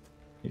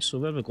 Right, so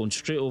where are we going?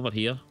 Straight over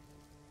here.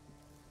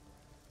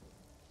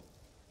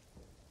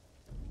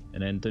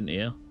 And then down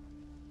here.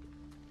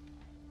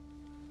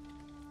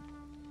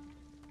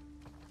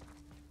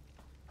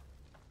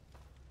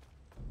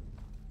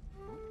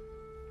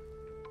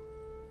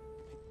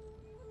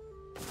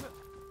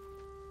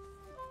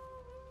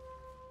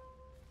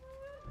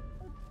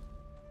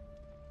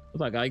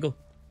 Where'd that guy go?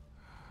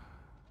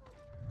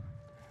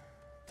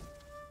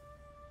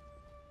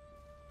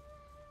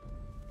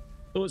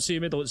 Don't see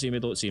me, don't see me,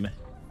 don't see me.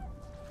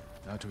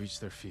 Now to reach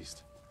their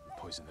feast,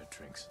 poison their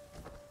drinks.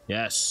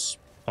 Yes,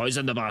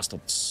 poison the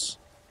bastards.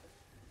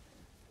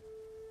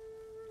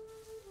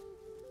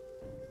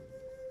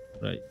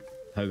 Right,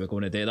 how are we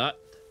going to do that?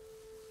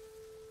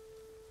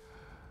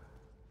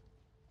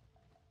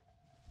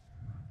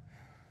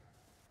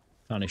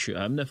 Trying to shoot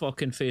him in the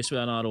fucking face with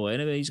an arrow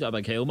anyway, he's got a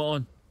big helmet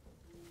on.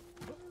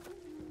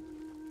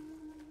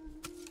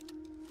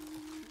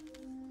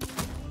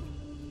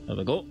 There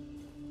we go.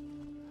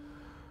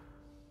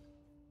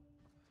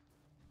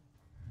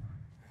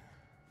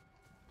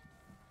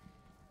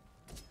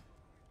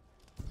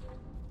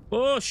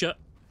 Oh shit.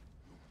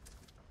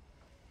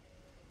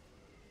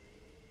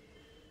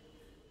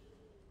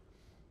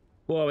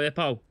 Go away,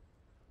 pal.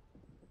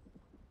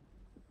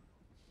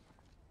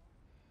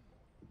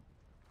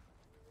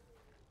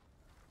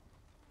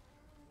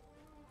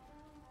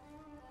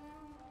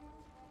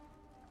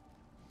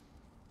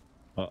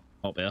 Oh,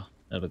 up there.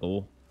 There we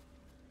go.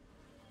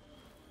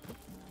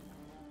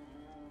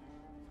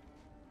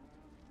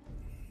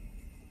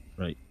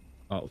 Right.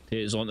 That'll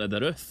take us onto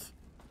the roof.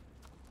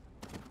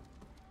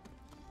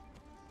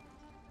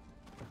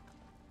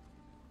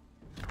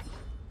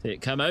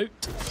 Take him out.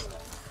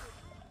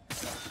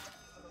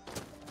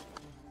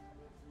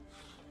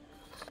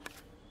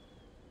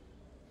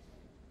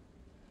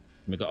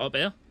 We got up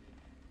here.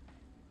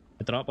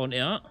 We drop onto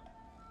that.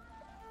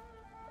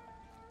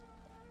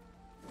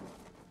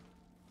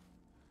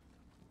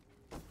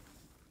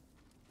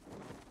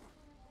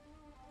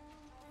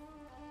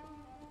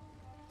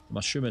 I'm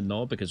assuming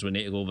no, because we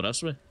need to go over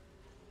this way.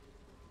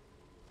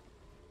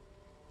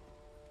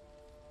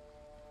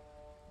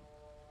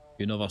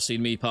 You never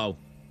seen me, pal.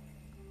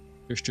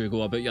 Just you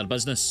go about your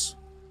business.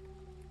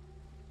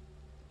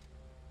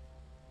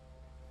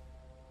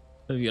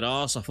 Move your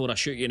ass before I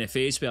shoot you in the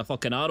face with a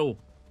fucking arrow.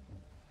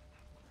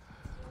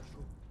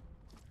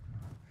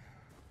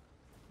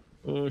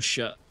 Oh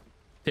shit.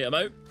 Take him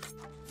out.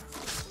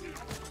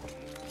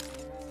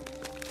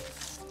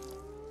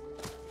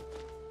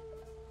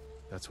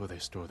 That's where they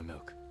store the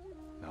milk.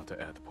 Now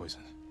to add the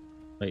poison.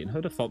 Right, and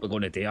how the fuck are we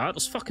going to do that?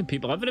 There's fucking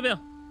people everywhere.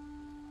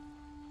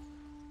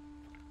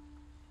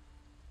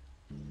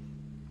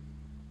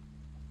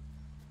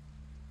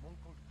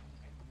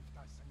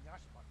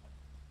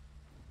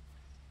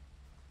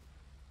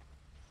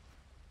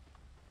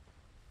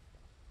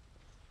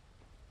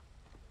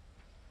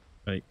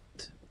 Right.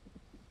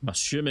 I'm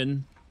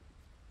assuming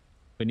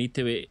we need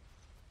to wait.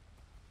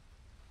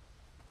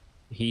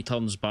 He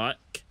turns back.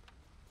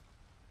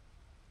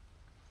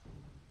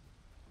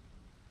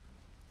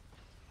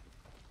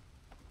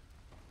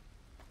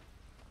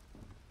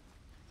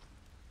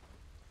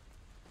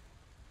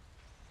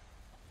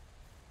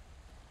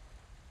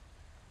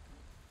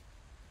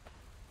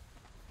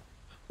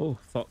 Oh,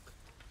 fuck.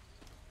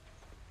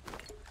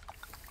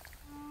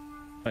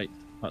 Right,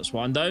 that's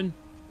one down.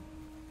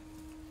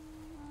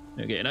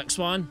 Now get the next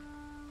one.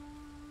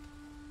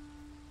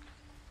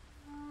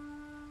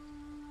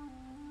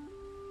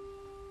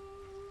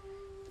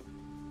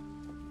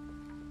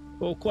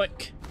 Oh,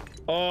 quick.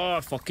 Oh,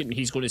 fucking,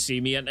 he's going to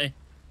see me, isn't he?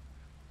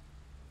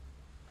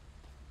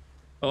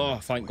 Oh,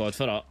 thank God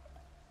for that.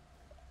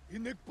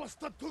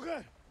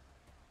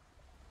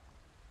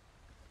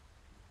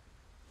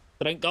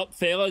 Drink up,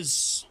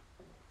 fellas.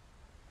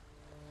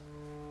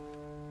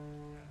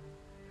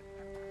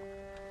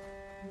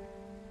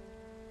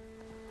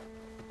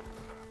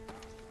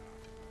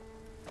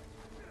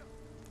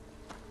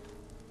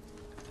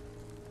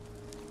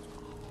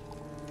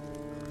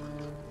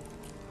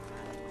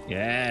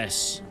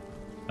 Yes.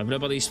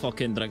 Everybody's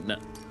fucking drinking it.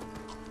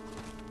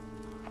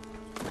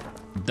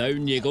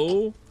 Down you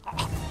go.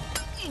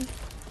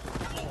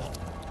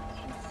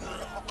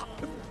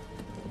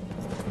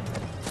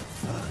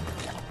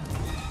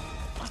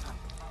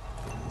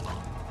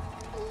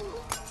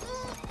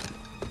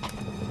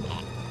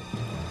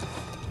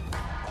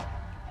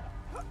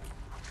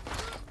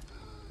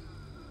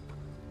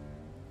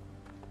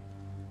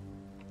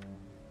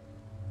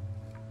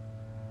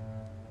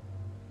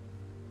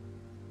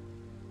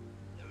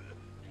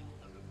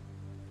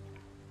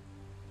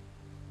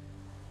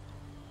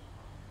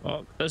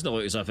 Oh, doesn't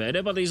look as if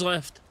anybody's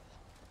left.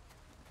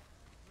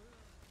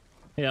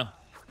 Here.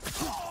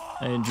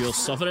 And you're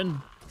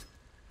suffering.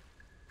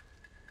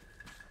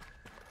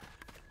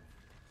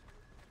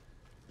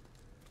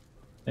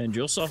 And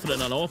you're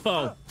suffering, I know,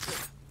 pal.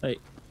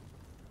 Right.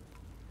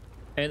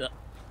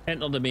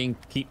 Enter the main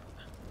keep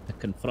to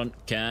confront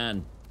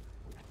Khan.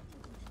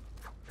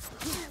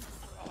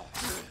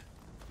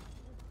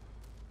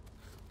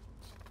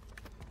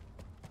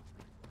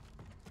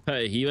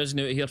 Hey, he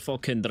wasn't out here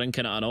fucking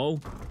drinking it and all.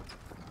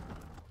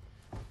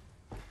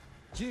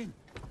 Jin!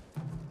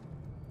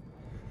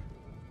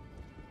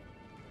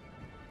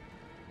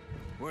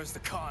 Where's the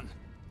Khan?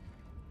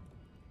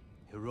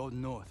 He rode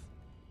north.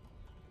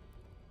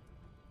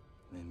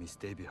 Made me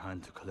stay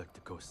behind to collect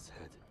the ghost's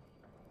head.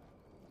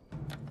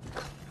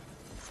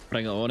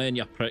 Bring it on in,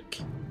 you prick.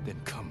 Then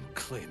come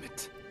claim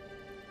it.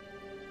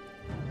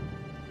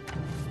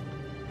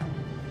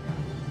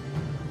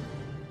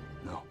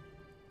 No.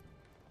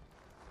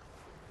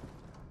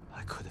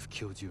 I could have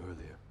killed you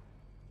earlier.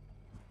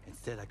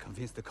 Instead, I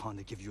convinced the Khan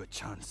to give you a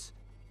chance.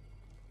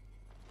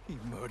 He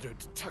murdered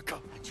Taka.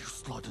 And you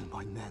slaughtered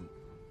my men.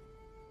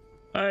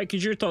 Aye,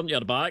 cause you turned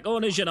your back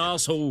on us, you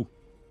asshole.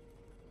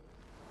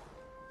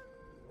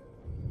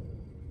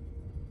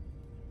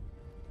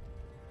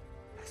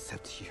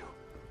 Except you.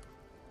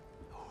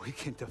 We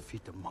can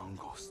defeat the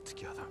Mongols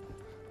together.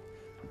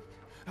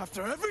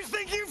 After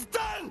everything you've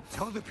done!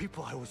 Tell the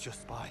people I was your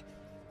spy.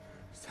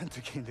 Sent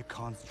to gain the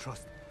Khan's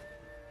trust.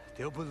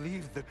 They'll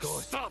believe the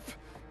ghost. Stop!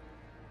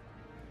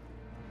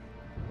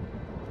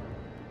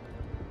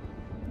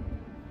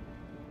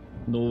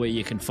 No way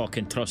you can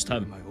fucking trust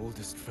him. My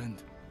oldest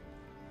friend,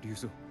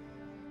 Ryuzo.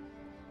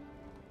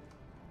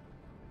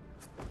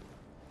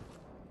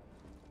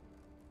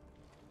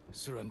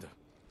 Surrender.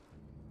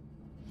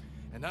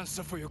 And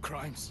answer for your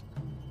crimes.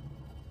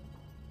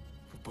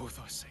 For both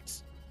our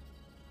sakes.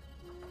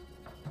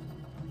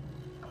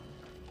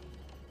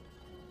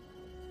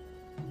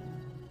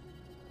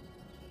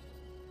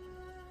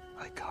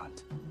 I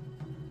can't.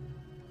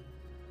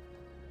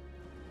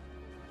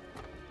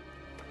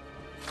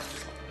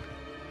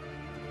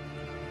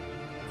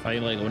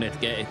 Finally going to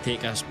get to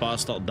take this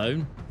bastard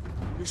down.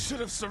 You should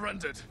have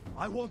surrendered.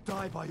 I won't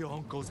die by your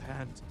uncle's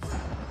hand.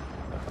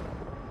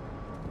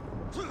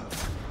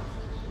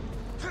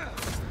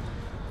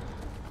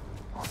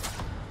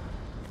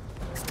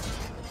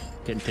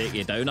 Can take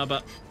you down a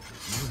bit.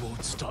 You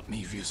won't stop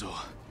me, Ryuzo.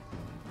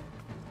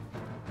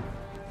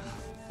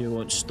 You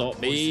won't stop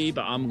me,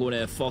 but I'm going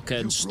to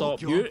fucking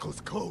stop your you.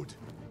 uncle's code.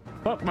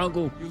 Fuck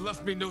Mongol. You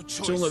left me no choice.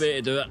 It's the only way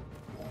to do it.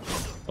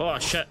 Oh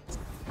shit.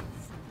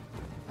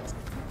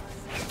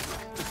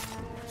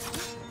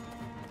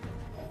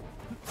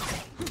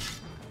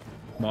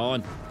 Come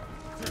on.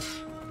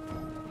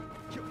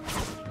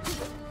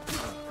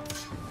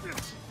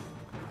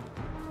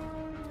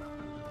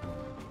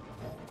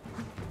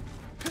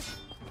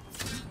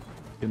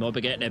 You'll not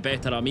be getting it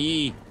better of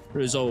me,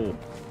 Rizzo.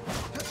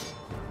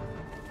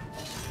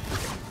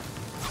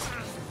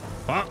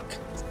 Fuck.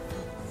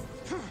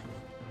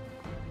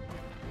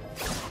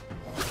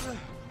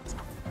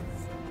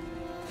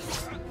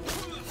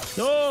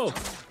 No!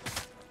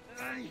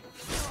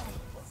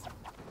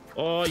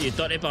 Oh, you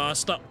dirty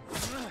bastard.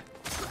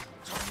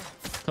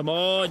 Come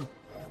on.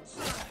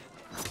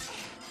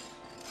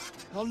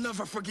 I'll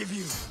never forgive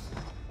you.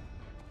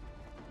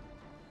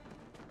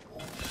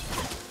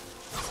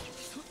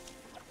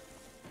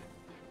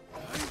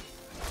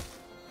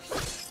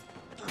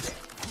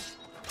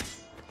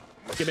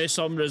 Give me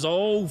some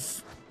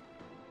resolve.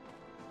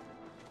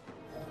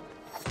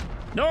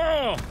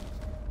 No!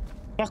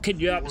 Fucking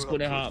knew that was going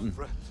to happen.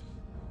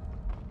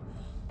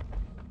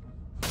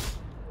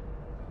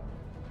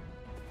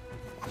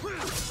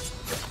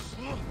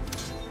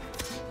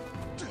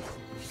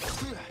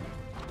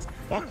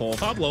 Fuck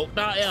off, I blocked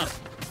that here.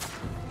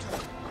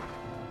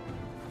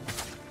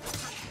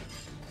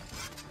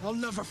 I'll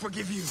never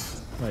forgive you.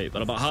 Right,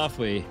 we're about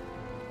halfway.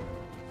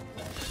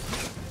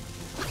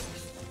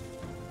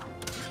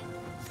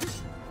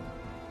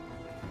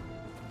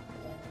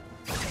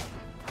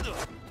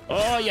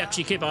 Oh, you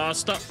cheeky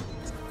bastard.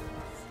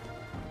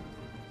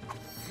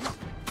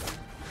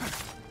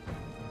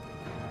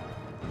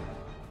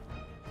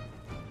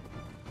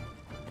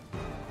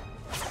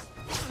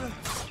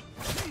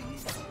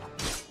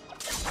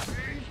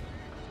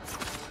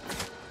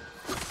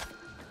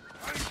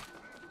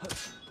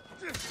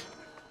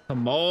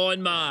 Come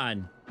on,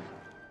 man.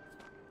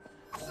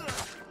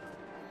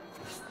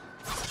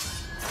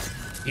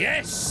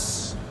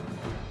 Yes!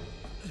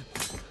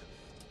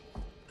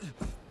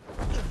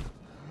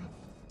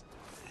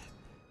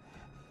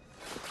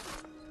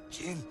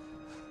 Jin.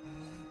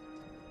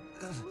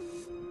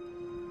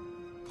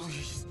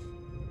 Please.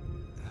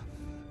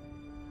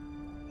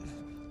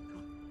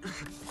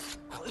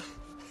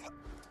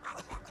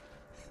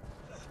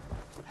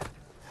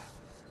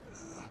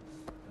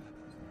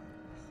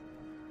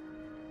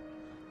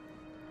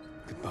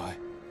 Goodbye,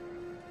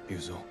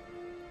 Ryuzo.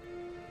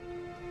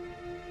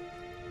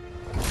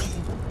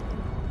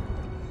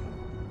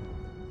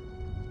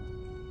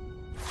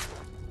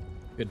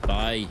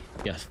 Goodbye,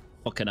 you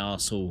fucking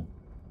asshole.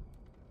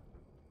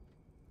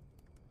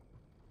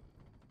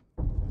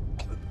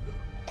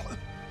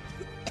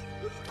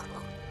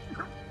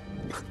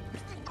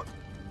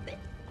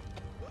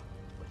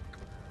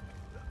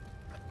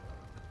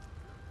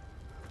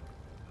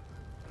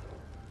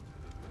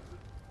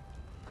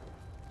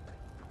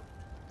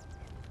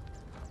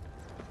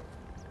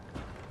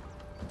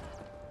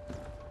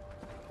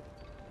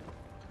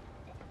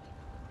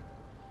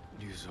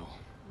 Yuzo.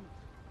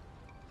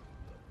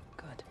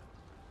 Good.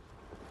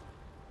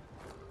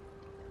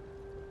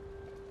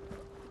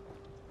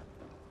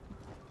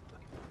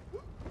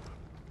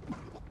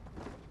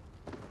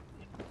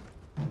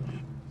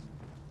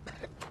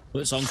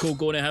 What's Uncle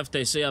going to have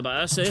to say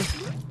about this, eh?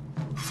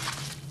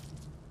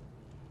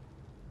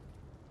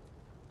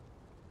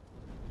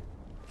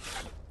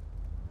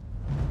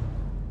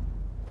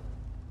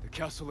 The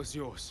castle is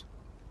yours.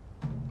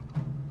 The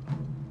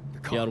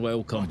You're Khan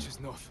welcome. marches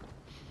north.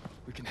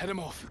 We can head him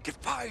off. You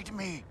defied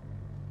me!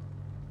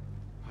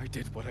 I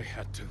did what I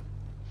had to.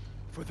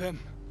 For them.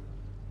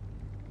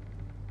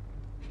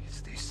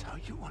 Is this how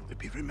you want to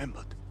be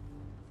remembered?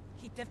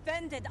 He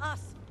defended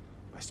us.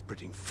 By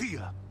spreading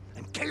fear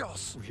and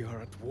chaos? We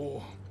are at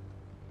war.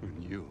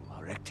 And you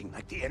are acting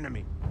like the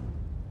enemy.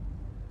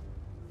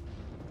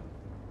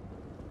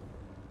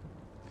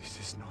 This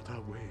is not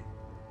our way.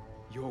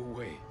 Your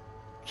way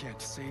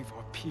can't save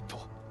our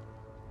people.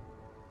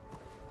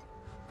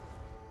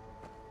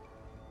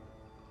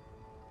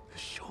 The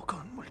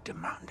Shogun will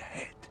demand a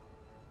head.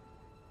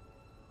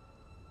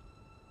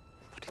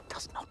 But it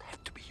does not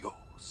have to be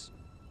yours.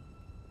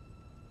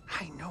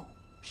 I know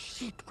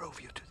she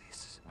drove you to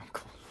this.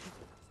 Uncle.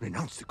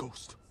 Renounce the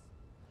ghost.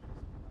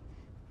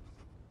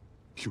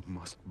 You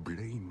must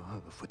blame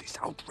her for this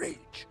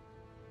outrage.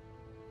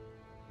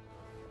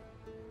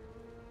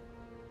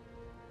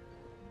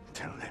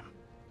 Tell them.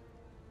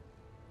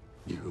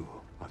 You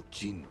are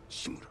Jin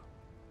Shimura.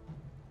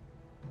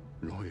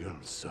 Loyal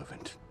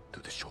servant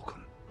to the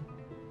Shogun.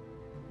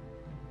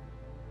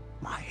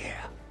 My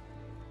heir.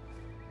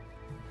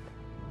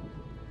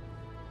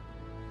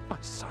 My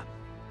son.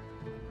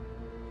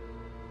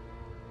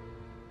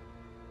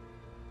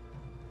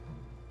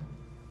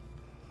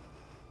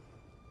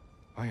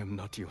 I am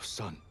not your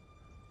son.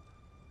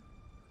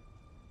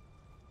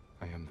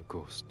 I am the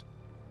ghost.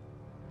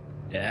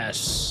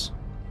 Yes.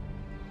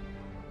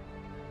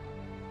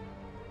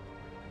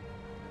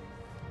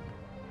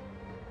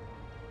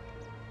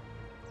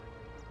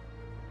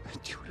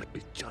 And you will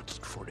be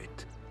judged for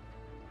it.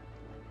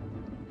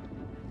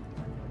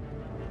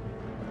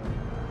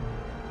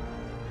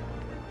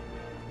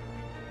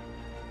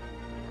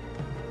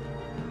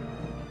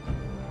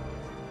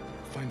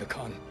 Find the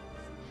Khan.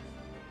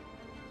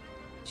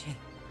 Jin.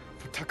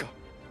 Futaka.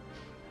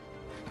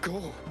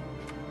 Go.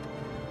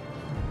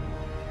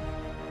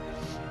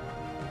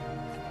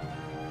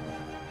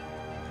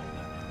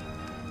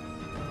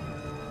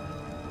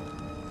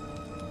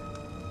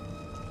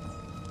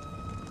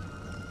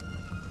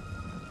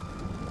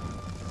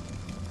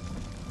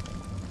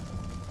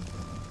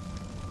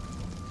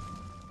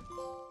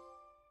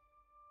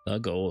 The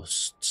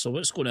ghost. So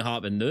what's going to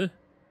happen now?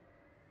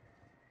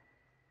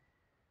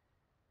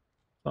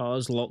 That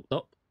is locked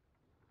up.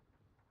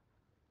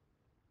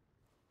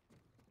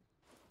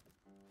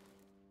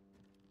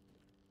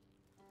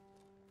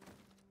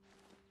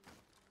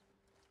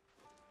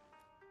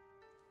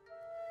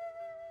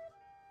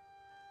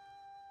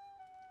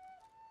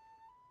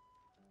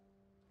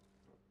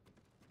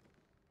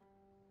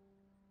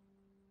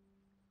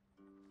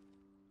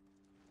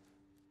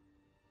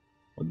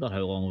 Wonder how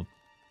long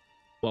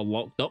we're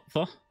locked up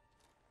for.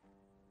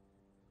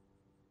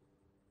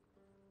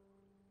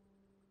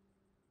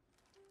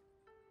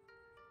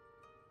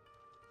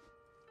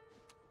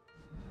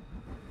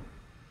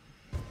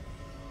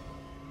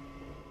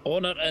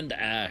 Honor and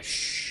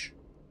Ash.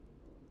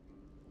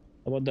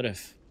 I wonder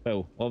if,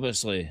 well,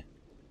 obviously,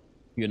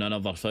 you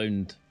never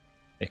found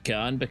a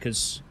can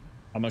because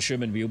I'm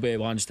assuming we'll be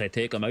ones to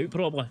take him out,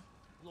 probably.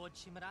 Lord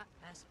Shimura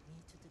asked me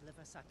to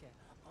deliver Sake,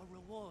 a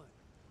reward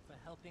for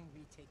helping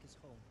retake his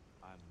home.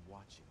 I'm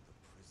watching the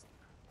prisoner.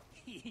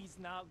 He's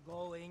not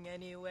going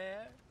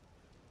anywhere.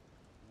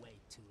 Wait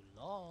too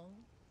long,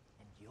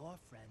 and your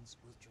friends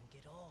will drink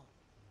it all.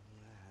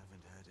 I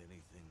haven't had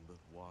anything but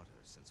water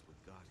since we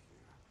got here.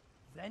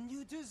 Then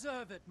you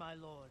deserve it, my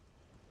lord.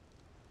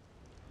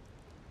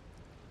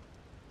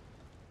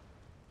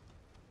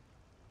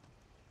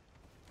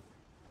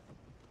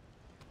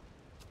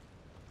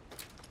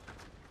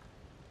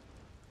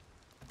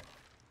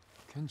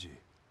 Kenji,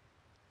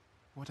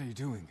 what are you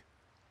doing?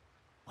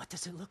 What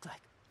does it look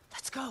like?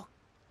 Let's go.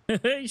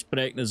 He's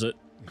breaking us it.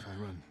 If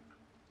I run,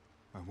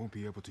 I won't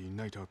be able to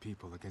unite our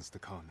people against the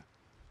Khan.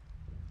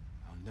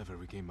 I'll never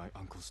regain my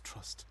uncle's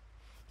trust.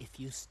 If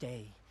you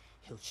stay,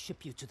 he'll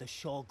ship you to the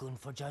Shogun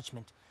for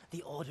judgment.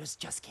 The orders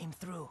just came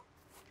through.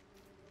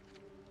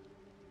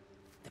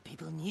 The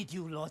people need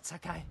you, Lord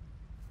Sakai.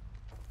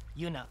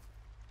 Yuna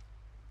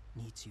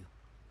needs you.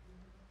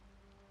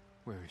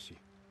 Where is she?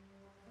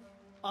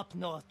 Up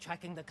north,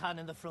 tracking the Khan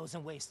in the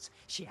frozen wastes.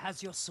 She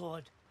has your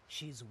sword.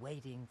 She's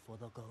waiting for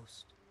the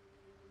ghost.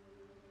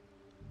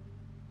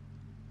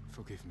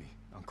 Forgive me,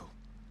 Uncle.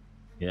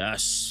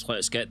 Yes,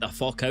 let's get the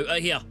fuck out of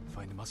here.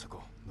 Find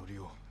Masako,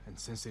 Norio, and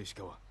Sensei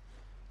Ishikawa.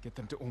 Get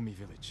them to Omi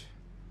village.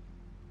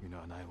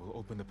 Yuna and I will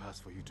open the pass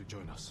for you to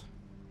join us.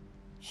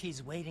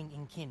 She's waiting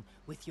in Kin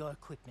with your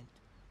equipment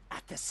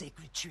at the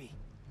sacred tree.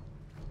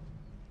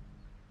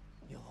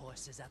 Your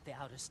horse is at the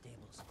outer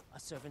stables. A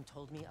servant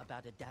told me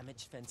about a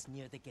damaged fence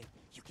near the gate.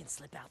 You can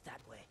slip out that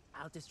way.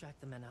 I'll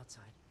distract the men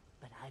outside.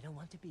 But I don't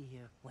want to be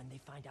here when they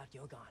find out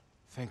you're gone.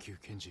 Thank you,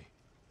 Kenji.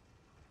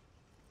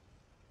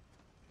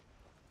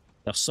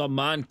 There's some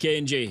man,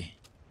 Kenji.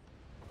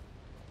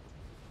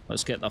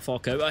 Let's get the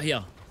fuck out of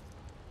here.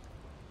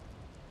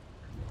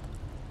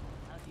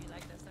 How do you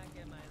like the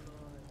sake, my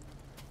lord?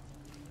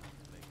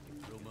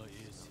 Roma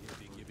is here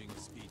be giving a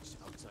speech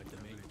outside the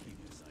main keep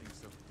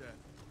site. Of death.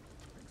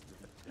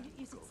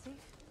 Is it safe?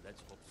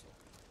 Let's hope so.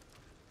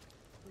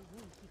 The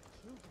way he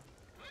killed him.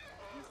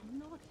 He's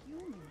not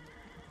human.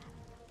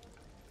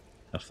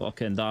 You're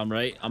fucking damn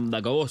right. I'm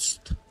the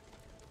ghost.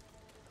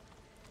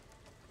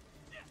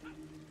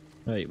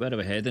 Right, where are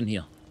we heading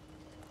here?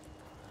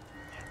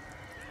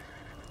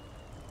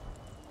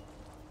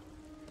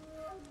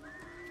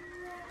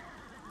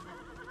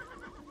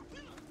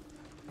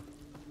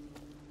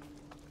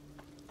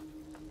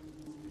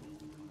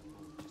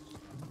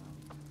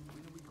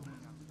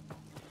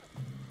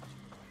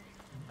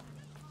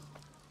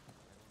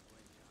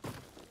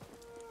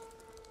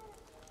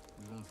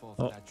 We won't fall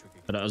for that trick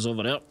again. But it is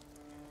over there.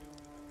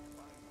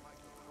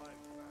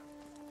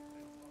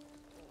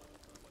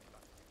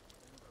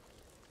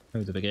 How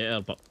did we get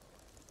here? But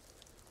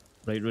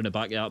right round the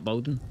back of that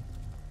building.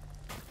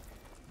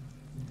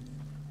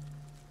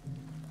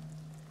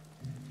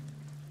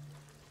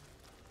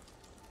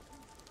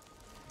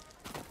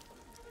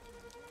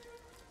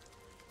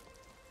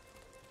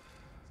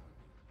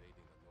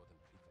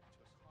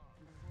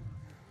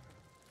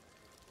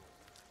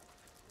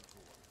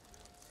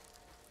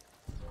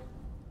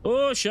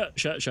 Oh shit,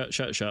 shit, shit,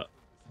 shit, shit.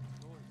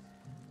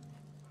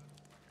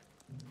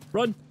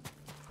 Run!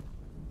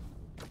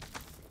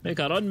 Make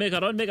a run, make a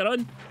run, make a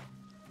run!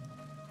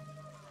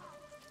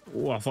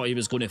 Oh, I thought he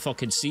was going to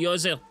fucking see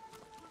us there.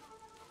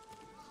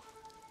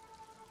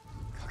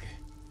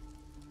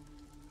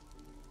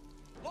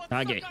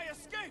 Kage.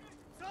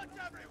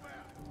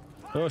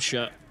 Oh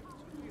shit.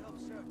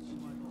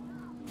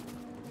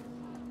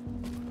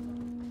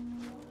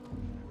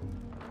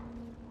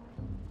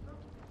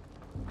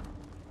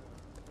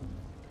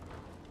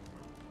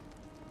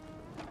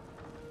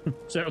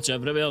 Search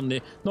everywhere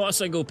and not a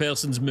single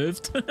person's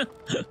moved.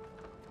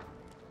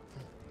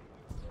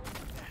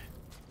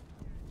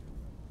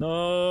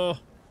 No.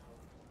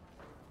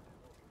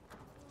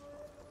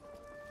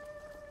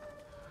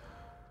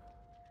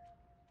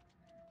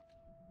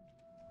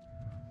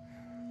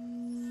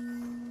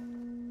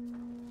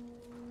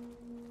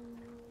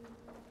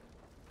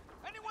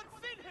 Anyone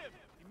seen him?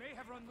 He may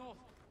have run north.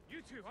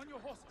 You two, on your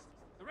horses.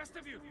 The rest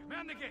of you,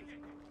 man the gate.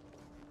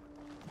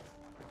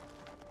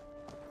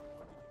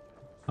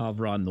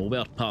 I've run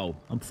nowhere, pal.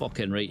 I'm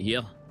fucking right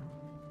here.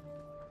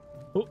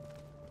 Oh.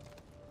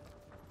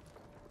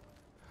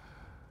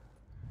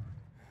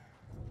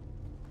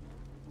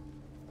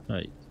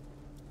 Right.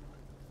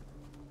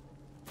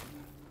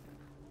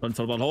 Run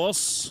for one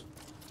horse.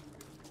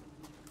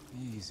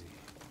 Easy.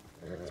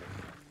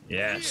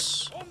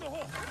 Yes. On the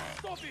horse.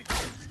 Stop it.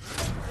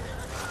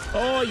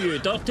 Oh, you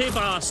dirty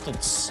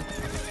bastards.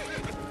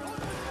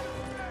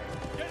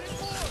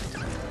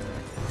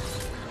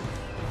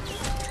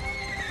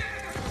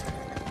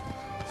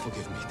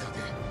 Forgive me,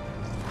 Kage.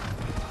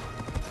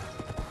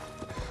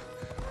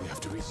 We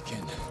have to reach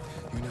Ken.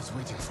 Yuna's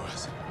waiting for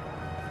us.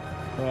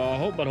 Oh, I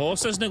hope my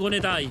horse isn't going to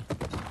die.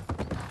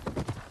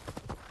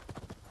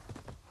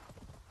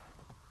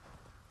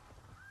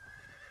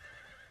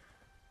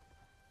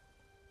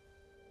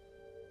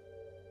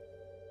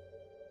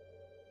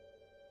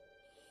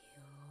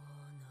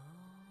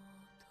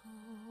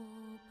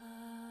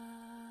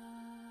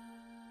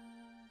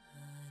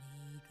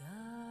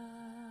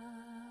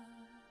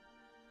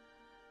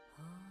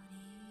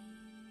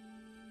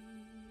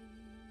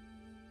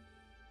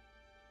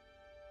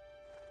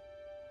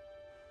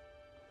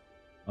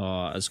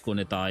 Oh, it's going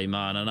to die,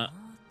 man, innit?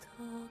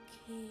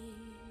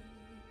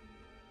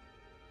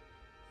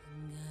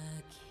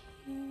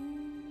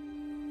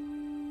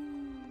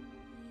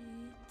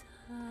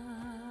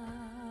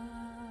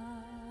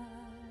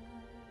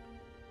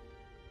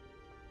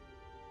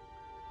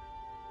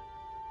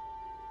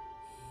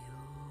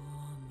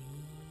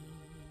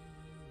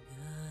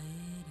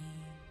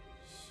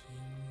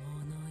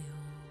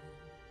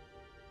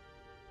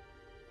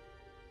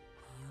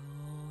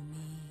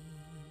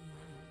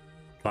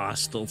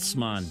 Bastards,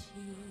 man.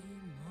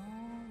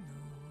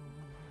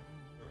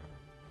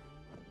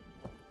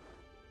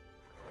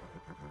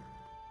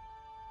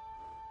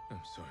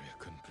 I'm sorry I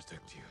couldn't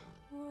protect you.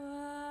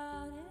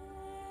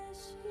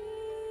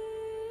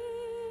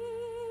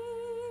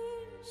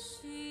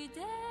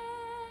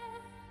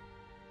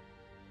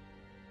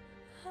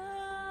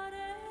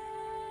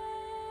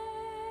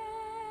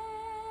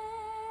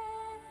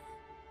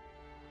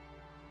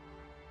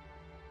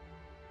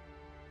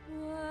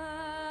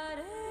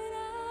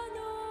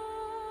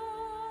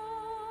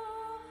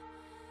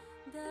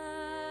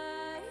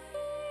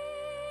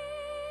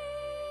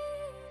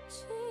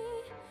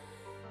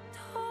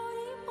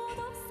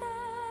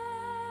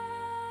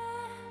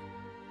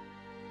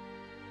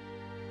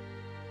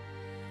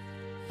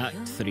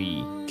 Act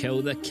 3.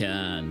 Kill the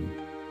Khan.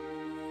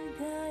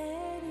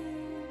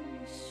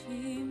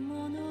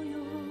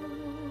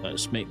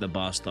 Let's make the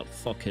bastard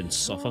fucking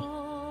suffer.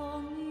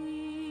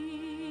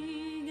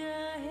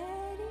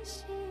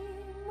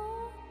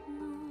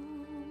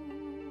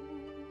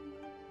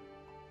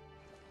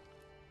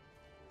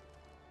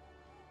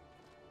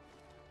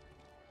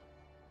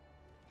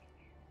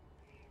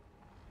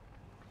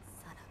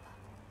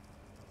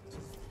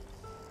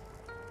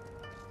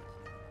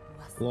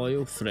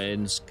 Loyal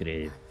friend's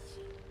grave.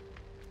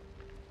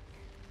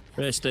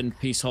 Rest in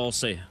peace,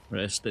 Halsey.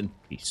 Rest in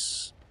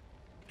peace.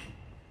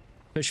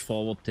 Push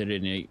forward to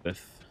reunite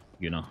with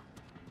Yuna.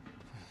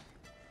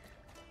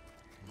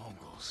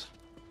 Mongols.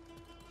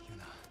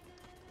 Yuna.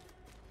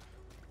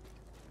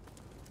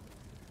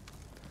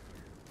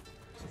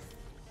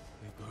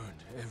 They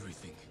burned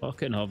everything.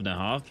 Fucking have they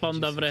half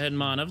burned everything,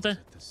 man, have they?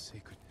 The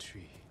sacred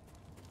tree.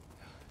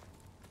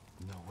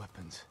 No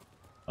weapons.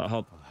 That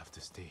hurt. I'll have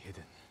to stay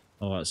hidden.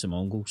 Oh, that's the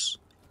Mongols.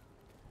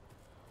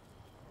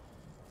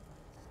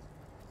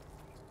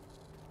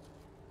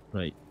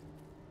 Right.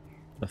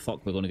 The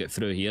fuck we're gonna get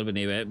through here with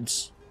no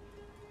weapons?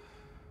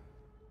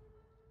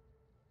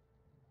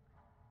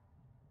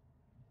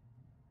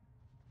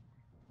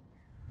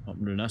 Up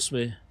and round this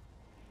way.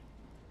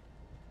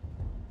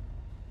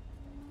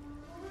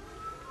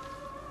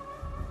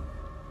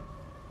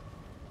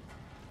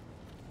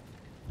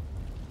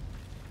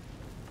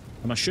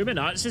 I'm assuming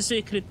that's the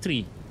sacred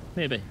tree.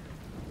 Maybe.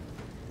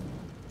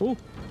 Oh,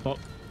 fuck.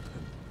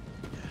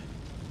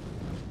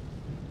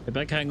 The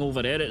big hang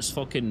over there, it's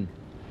fucking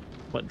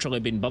literally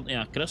been burnt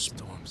to a crisp.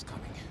 Storm's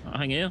coming.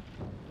 Hang here.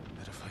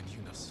 Better find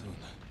Yuna soon.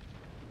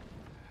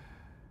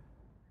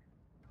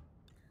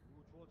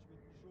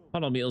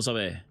 100 meters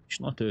away. She's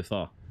not too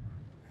far.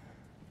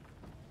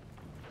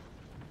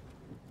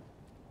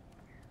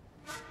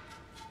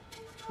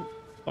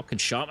 Fucking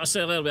shot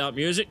myself there with that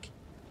music.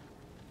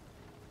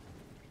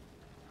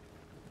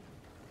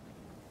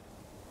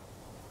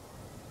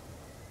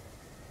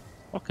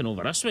 Fucking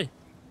over this way.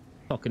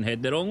 Fucking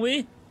head the wrong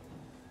way.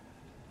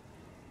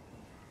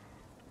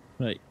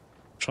 Right.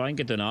 Try and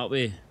get down that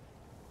way.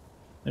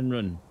 And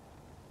run.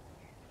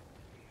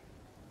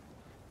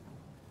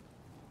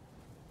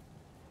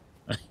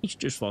 He's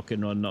just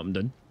fucking running up and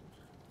down.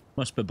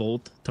 Must be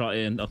bold. Try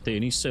to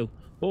entertain himself.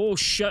 Oh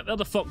shit, where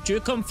the fuck do you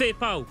come from,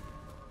 pal?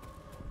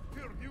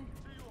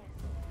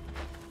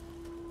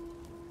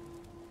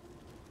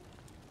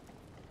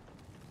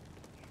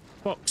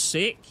 Fuck's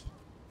sake.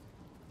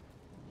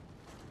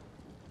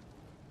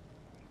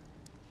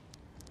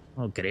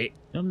 Oh great,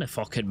 I'm in the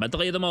fucking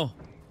middle of them all.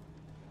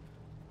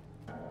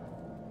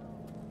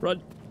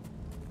 Run.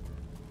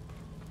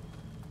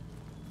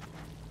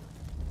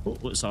 Oh,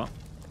 what's that?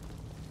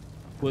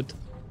 Wood.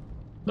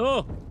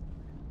 No!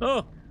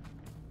 No!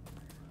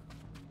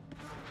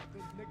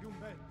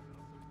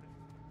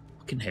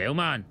 Fucking hell,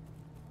 man.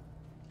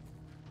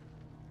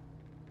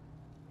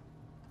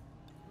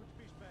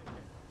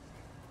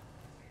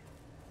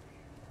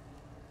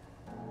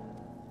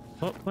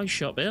 Fuck, why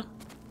shit up there?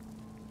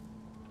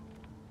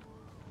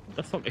 What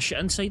the fuck is shit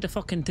inside the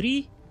fucking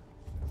tree?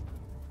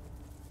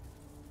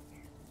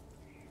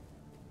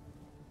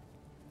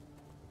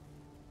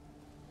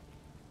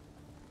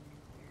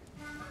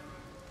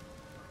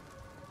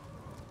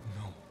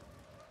 No.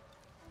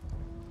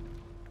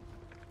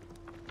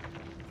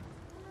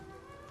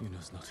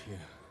 Yuna's not here.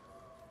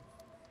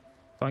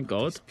 Thank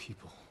God. These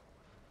people.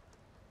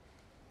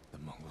 The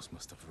Mongols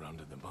must have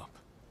rounded them up.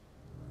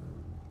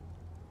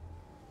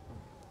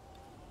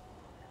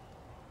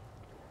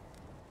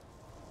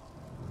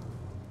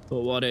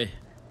 Don't worry,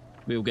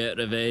 we'll get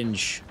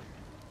revenge.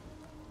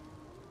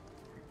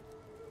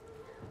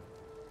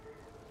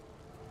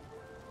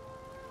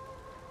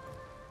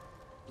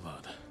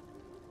 Blood,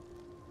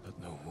 but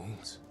no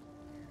wounds.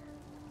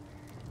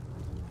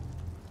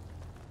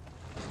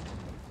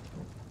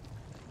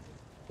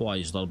 Why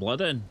is there blood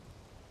in?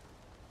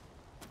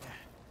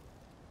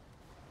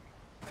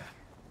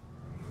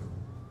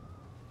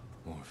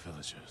 More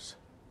villagers.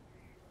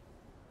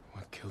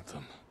 What killed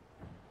them?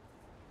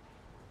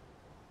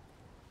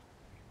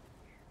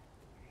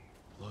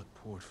 Blood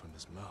poured from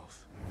his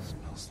mouth.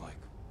 Smells like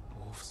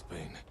wolf's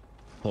bane.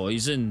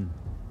 Poison.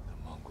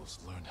 The Mongols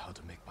learned how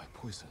to make my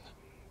poison.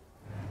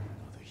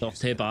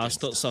 Dirty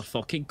bastards are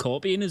fucking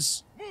copying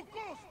us.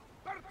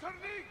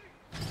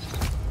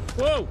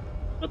 Whoa!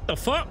 What the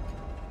fuck?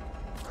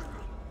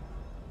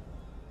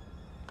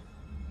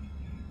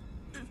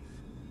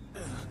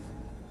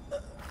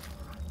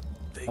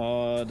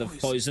 Oh, they've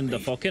poisoned the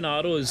fucking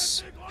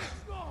arrows.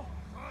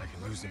 I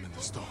can lose them in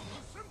the storm.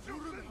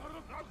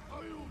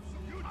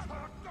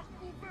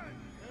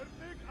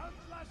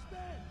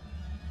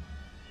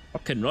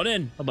 Fucking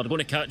running. Am I going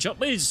to catch up,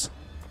 please?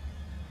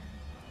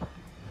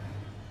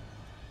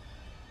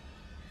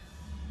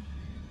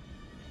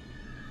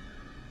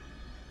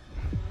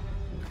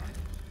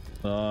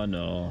 Oh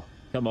no.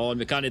 Come on,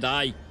 we can't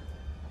die.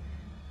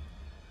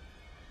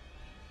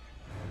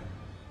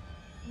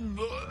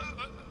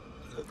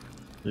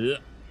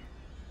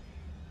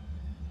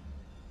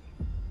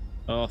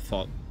 Oh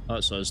fuck,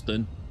 that's us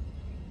done.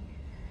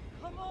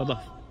 What the?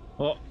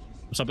 Oh, I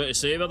was about to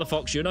say, where the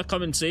fuck's Yuna?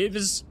 Come and save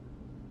us.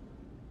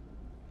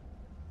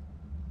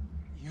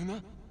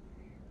 Yuna?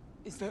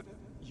 Is that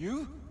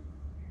you?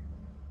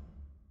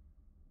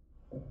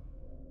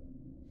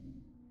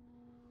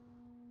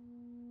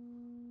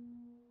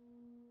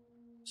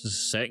 This is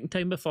the second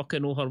time I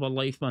fucking owe her my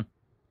life, man.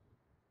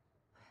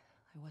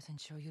 I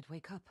wasn't sure you'd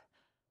wake up.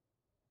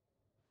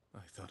 I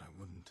thought I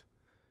wouldn't.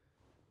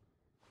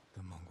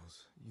 The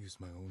Mongols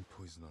used my own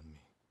poison on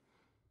me.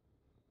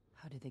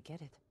 How did they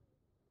get it?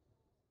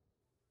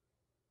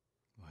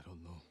 I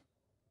don't know.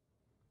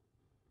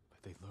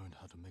 But they learned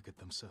how to make it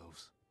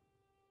themselves.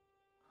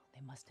 They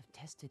must have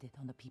tested it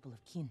on the people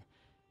of Qin.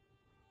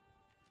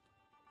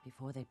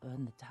 Before they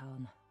burned the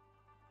town,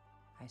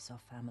 I saw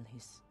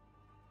families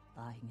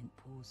lying in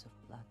pools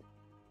of blood.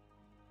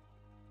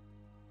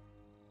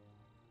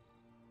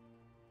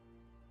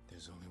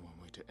 There's only one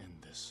way to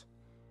end this.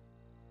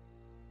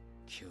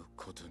 Kill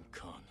Khotun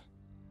Khan.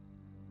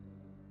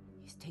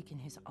 He's taken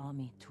his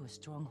army to a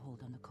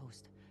stronghold on the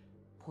coast,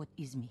 Port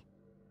Izmi.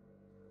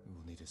 We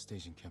will need a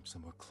staging camp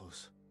somewhere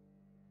close.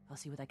 I'll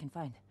see what I can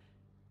find.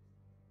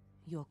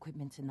 Your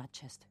equipment's in that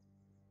chest.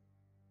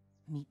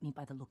 Meet me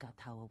by the lookout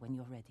tower when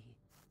you're ready.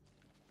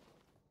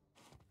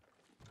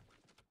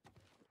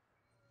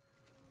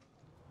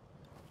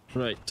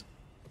 Right.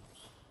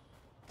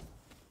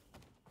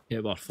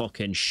 Get our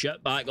fucking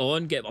shit back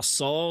on, get our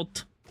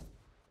sword,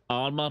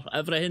 armor,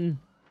 everything.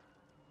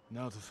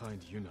 Now to find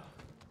Yuna.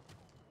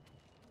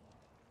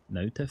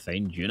 Now to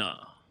find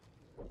Yuna.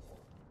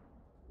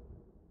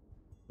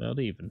 Where are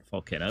they even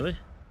fucking are they?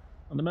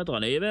 In the middle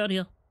of nowhere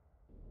here.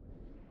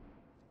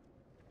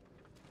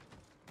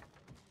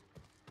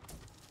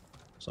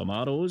 Some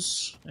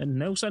arrows and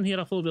Nelson here,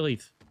 I full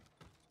believe.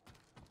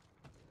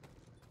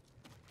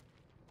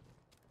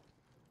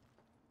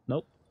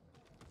 Nope.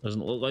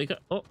 Doesn't look like it.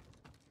 Oh.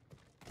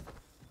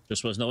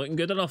 Just was not looking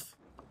good enough.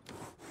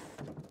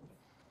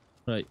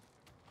 Right.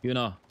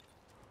 Yuna.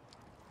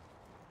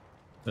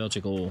 Where'd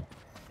you go?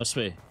 This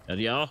way. There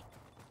you are.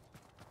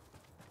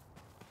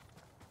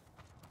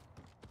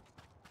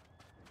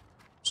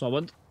 So I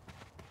want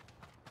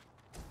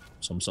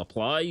some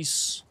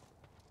supplies.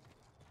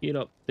 Gear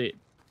update.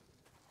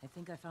 I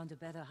think I found a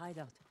better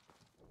hideout.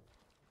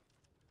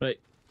 Right.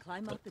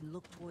 Climb up and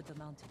look toward the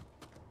mountain.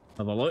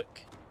 Have a look.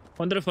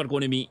 Wonder if we're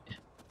going to meet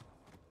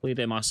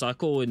Lady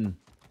Masako and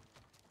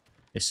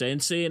the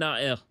sensei in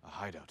that air. A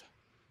hideout.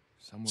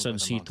 Somewhere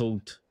Since he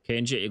told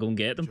Kenji to go and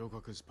get them.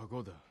 Jogaku's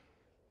pagoda.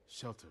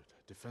 Sheltered,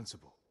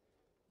 defensible,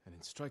 and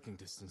in striking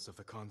distance of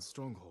the Khan's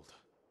stronghold.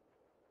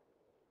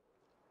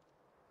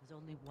 There's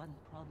only one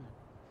problem.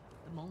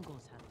 The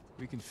Mongols have it.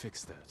 We can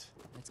fix that.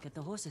 Let's get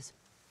the horses.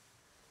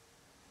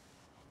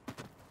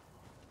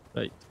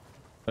 Right.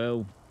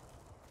 Well,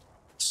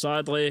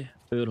 sadly,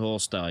 our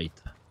horse died.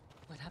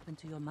 What happened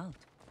to your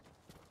mount?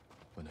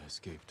 When I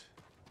escaped,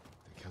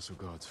 the castle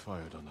guards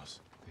fired on us.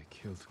 They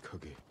killed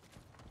Kage.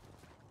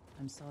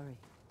 I'm sorry.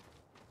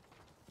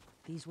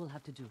 These will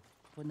have to do,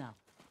 for now.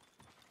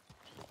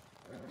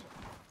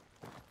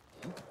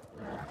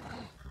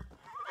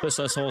 What's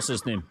this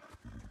horse's name?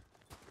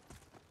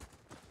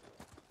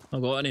 I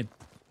got a name.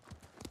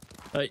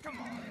 Right.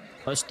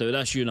 Let's do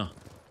this, Yuna.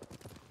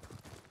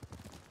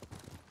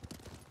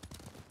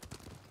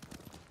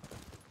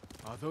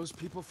 Are those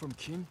people from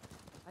Qin?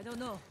 I don't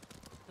know.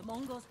 The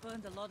Mongols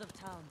burned a lot of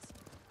towns.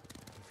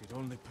 If we'd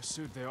only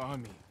pursued their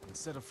army,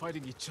 instead of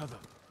fighting each other.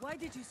 Why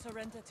did you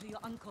surrender to your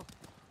uncle?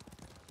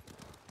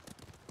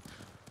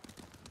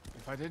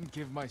 If I didn't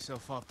give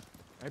myself up,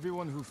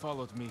 everyone who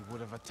followed me would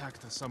have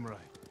attacked the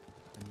samurai.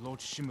 And Lord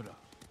Shimura.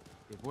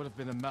 It would have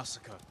been a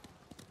massacre.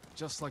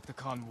 Just like the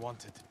Khan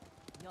wanted.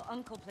 Your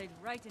uncle played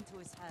right into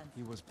his hands.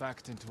 He was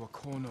backed into a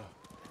corner.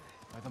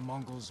 By the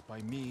Mongols,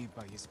 by me,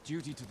 by his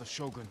duty to the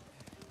Shogun.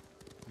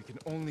 We can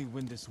only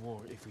win this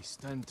war if we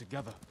stand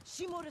together.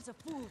 Shimura's a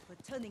fool for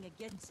turning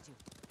against you.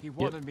 He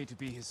wanted me to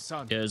be his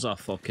son. Yeah, he's a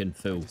fucking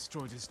fool. I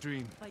destroyed his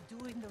dream. By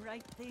doing the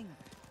right thing.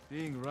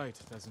 Being right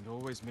doesn't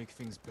always make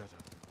things better.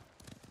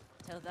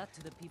 Tell that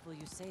to the people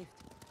you saved.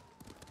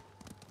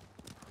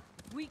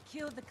 If we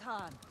kill the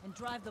Khan and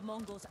drive the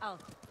Mongols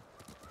out,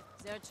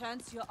 is there a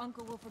chance your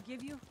uncle will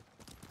forgive you?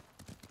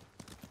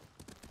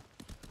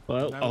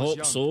 Well, I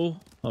hope so.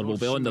 Or we'll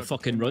be on the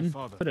fucking run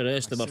for the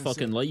rest of our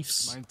fucking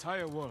lives. My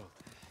entire world.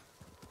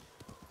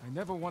 I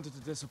never wanted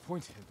to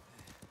disappoint him.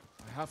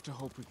 I have to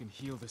hope we can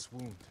heal this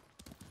wound.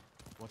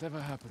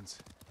 Whatever happens,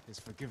 his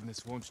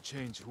forgiveness won't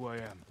change who I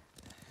am.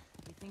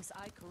 He thinks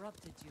I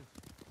corrupted you.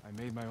 I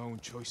made my own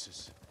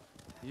choices.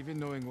 Even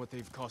knowing what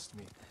they've cost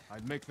me,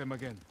 I'd make them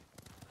again.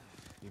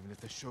 Even if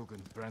the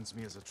Shogun brands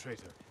me as a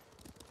traitor.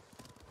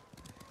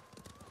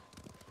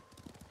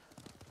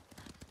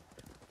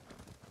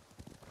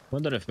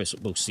 Wonder if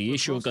we'll see a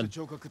Shogun. The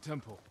Jogaku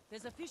Temple.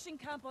 There's a fishing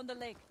camp on the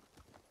lake.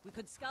 We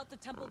could scout the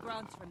temple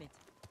grounds from it.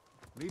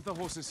 Leave the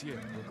horses here.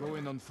 We'll go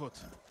in on foot.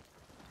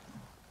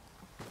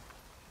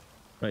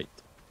 Right.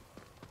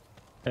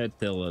 Head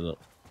there, little.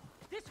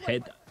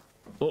 Head.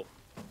 Oh.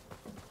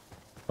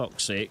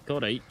 Fuck's sake.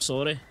 Alright,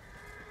 sorry.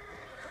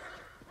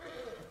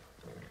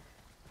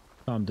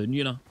 Calm down,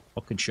 you know.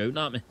 Fucking shouting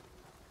at me.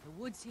 The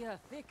woods here are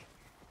thick.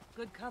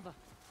 Good cover.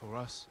 For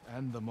us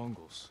and the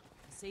Mongols.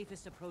 The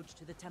safest approach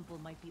to the temple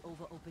might be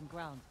over open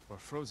ground. Or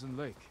frozen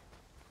lake.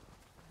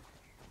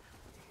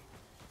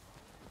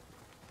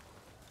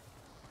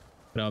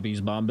 Grab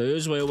these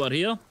bamboos while we're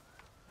here.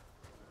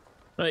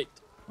 Right,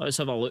 let's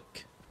have a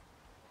look.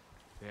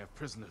 They have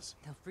prisoners.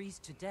 They'll freeze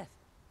to death.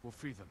 We'll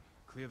free them,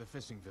 clear the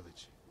fishing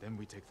village, then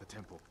we take the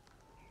temple.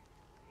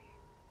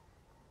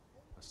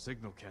 A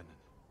signal cannon.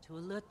 To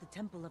alert the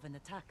temple of an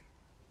attack.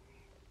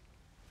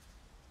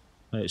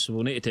 Right, so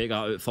we'll need to take that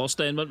out first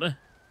then, won't we? How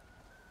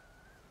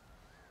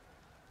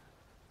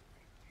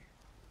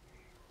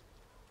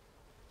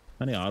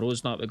many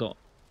arrows that we got?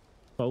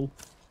 Full.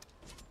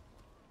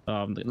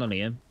 None of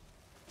them.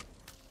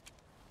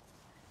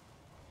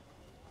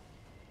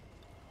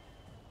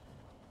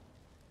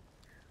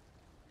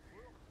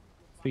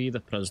 Free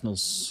the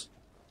prisoners.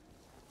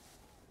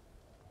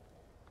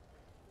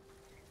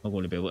 I'm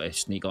going to be able to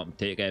sneak up and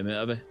take him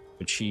out of it.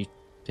 Would she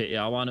take the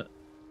arrow on it?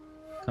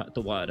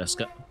 Don't want to risk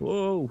it.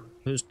 Whoa!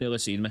 Who's nearly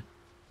seen me?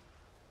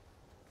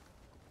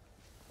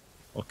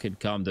 Fucking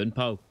calm down,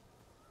 pal.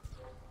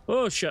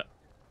 Oh shit!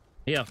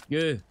 Here,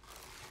 you!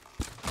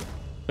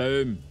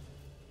 Boom!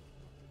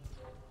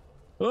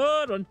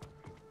 Oh, run!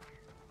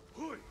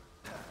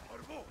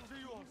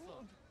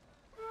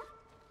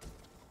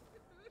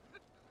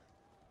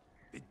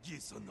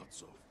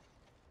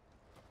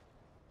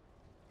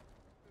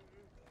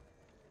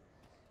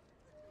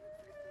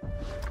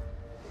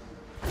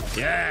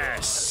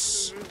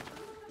 Yes!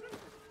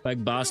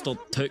 Big bastard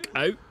took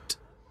out.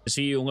 Is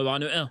he the only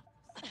one out there?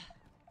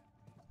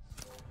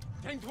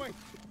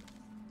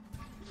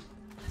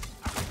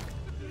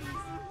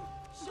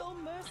 Show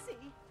mercy.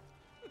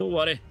 Don't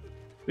worry.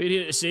 We're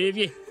here to save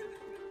you.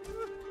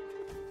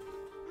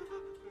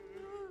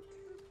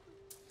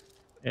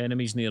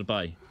 Enemies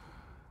nearby.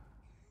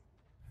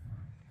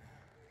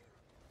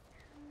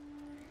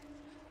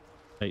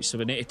 Right, so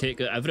we need to take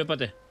out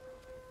everybody.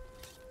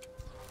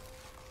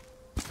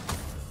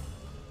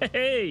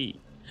 Hey!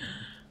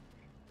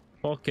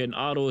 Fucking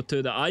arrow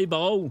to the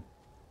eyeball.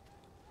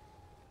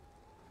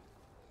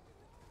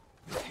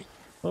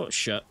 Oh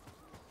shit.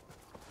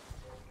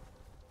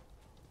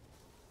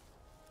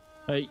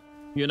 Hey,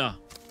 Yuna.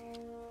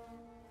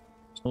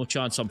 There's no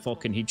chance I'm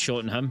fucking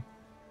headshotting him.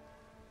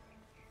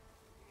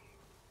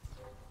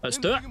 Let's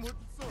do it.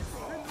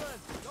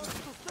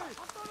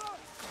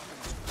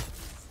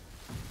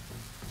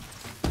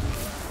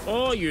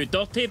 Oh, you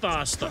dirty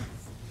bastard.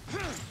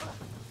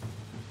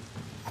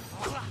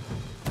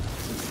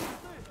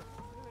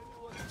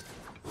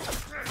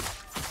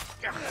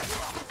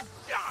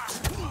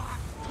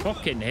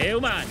 Fucking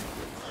hell, man.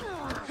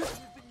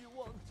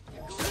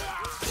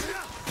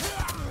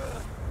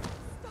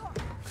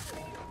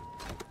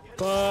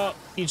 Fuck,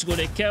 he's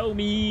gonna kill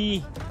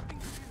me.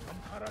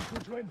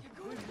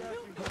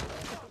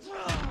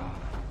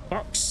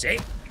 Fuck's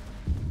sake.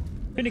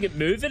 Gonna get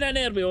moving in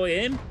there with all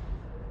him.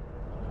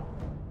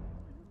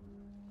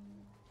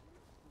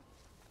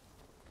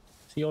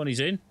 Is he on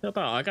his own? Where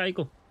about that guy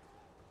go?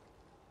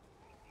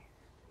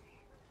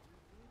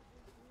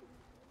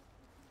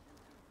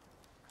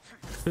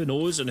 Who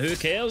knows and who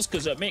cares,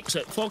 because it makes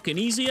it fucking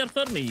easier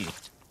for me.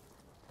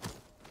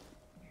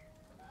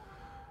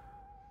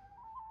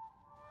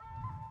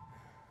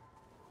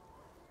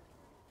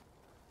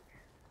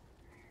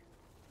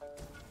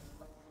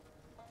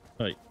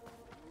 Right.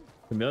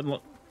 Can we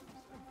unlock?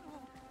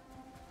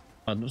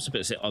 I'm not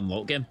supposed to say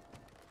unlock him.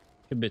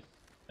 Can be.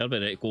 They'll be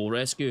ready to go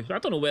rescue. I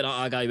don't know where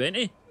that guy went,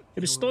 eh?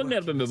 He was standing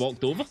there when we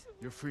walked over.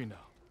 You're free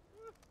now.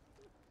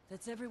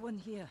 That's everyone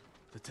here.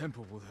 The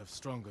temple will have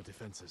stronger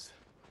defenses.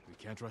 We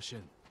can't rush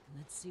in.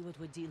 Let's see what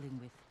we're dealing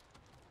with.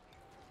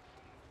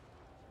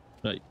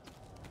 Right.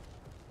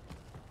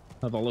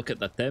 Have a look at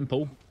the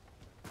temple.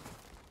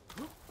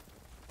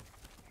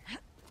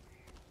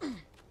 They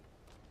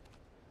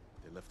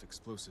left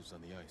explosives on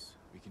the ice.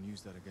 We can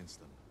use that against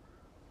them.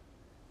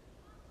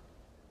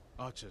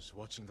 Archers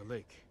watching the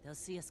lake. They'll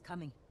see us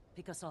coming.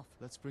 Pick us off.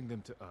 Let's bring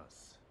them to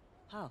us.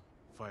 How?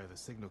 Fire the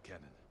signal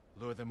cannon.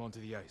 Lure them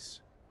onto the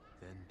ice.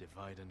 Then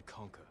divide and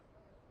conquer.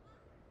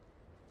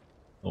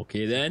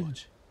 Okay then.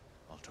 Watch.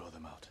 I'll draw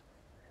them out.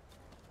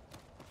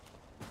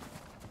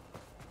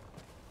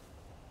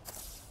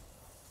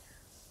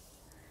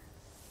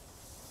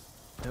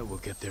 That will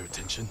get their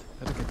attention.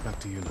 Better get back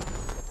to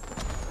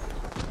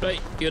Yuna. Right,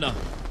 Yuna.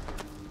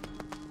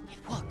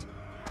 It worked.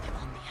 They're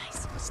on the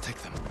ice. Let's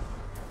take them.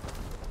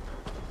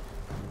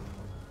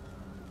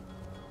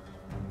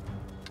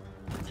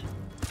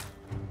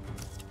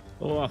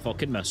 Oh, I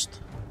fucking missed.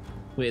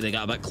 Wait, they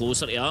got a bit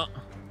closer to that.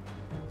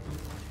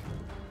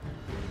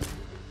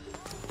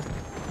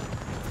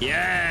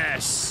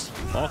 Yes!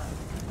 Oh.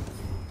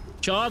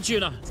 Charge,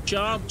 Yuna!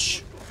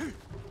 Charge!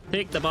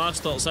 Take the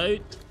bastards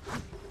out.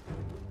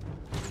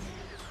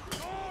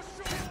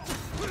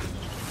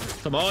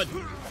 Come on!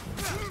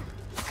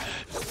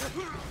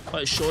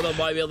 Let's show them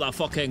why we're the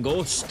fucking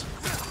ghost.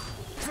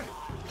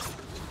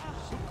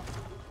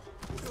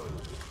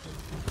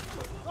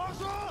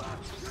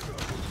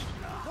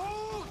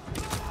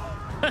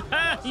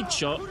 He'd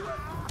shot. We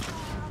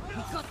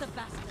got the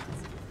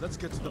bastards. Let's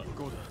get to the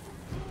pagoda.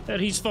 There,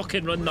 he's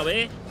fucking running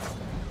away.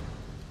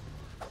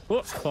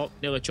 Oh, fuck,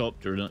 nearly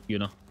chopped her, you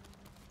know.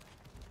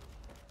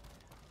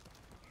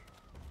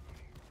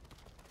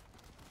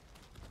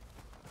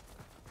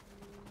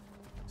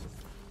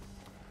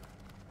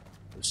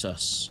 What's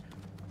this?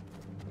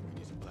 We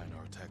need to plan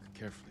our attack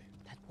carefully.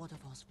 That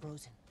waterfall's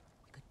frozen.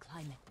 We could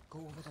climb it, go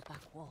over the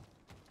back wall.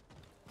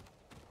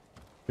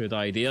 Good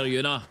idea,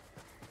 you know.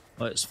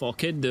 Let's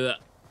fucking do it.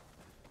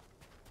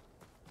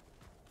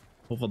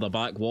 Over the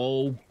back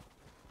wall.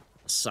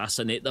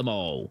 Assassinate them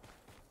all.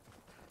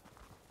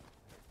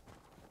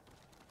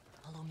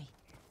 Follow me.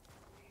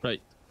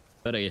 Right.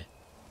 Where are you?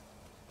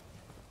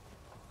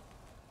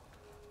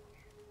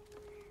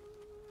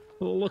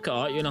 Oh, look at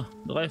that, you know.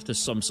 They left us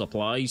some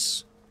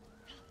supplies.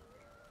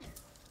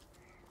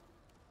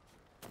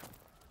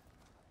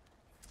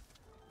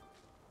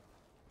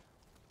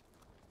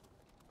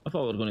 I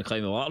thought we were going to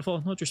climb a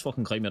waterfall, not just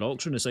fucking climb the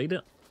rocks on the side of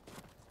it.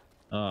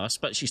 Ah,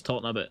 that's what she's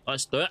talking about.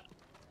 Let's do it.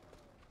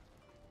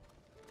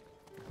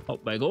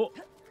 Up we go.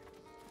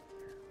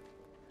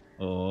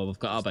 Oh, we've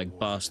got a big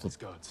bastard.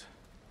 Gods.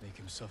 Make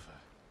him suffer,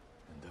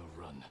 and they'll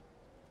run.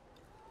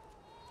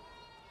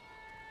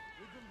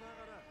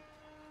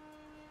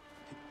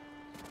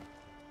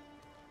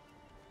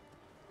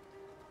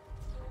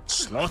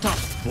 Slaughter!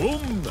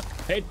 Boom!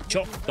 Head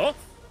chopped off.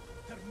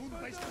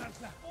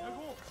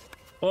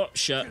 Oh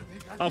shit.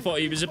 I thought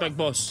he was a big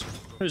boss.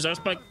 Who's this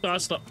big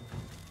bastard?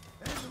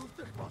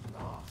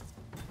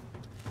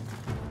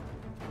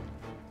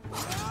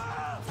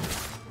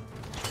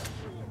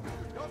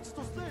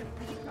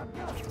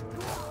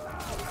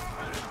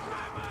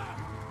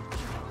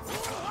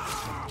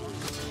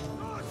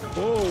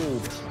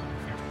 Oh!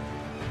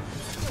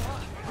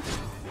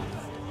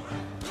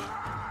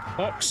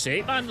 Fuck's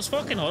sake, man, there's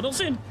fucking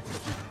huddles in.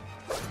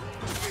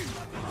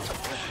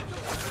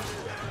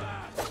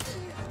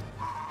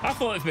 I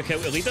thought if we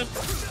killed the leader,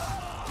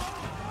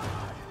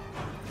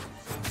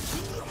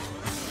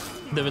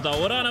 they would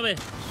all run away.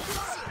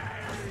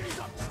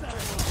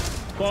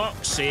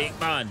 Fuck's sake,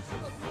 man.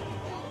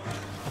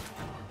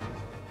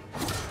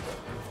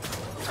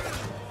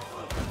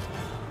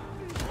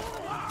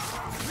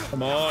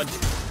 Come on.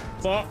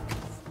 Fuck.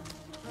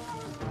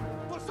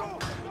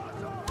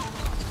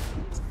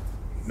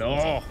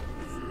 No.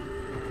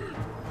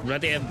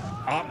 Ready,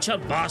 archer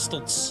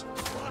bastards.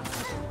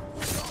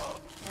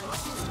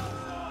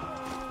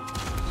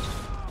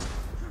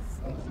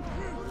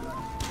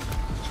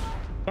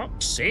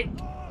 Fuck's sake.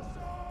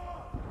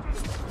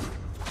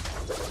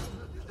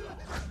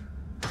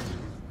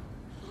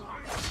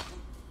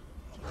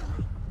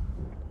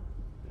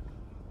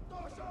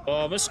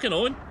 Oh, what's going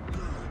on?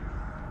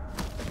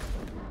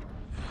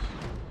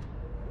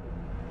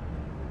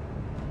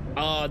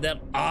 Ah, their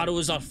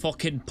arrows are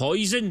fucking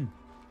poison.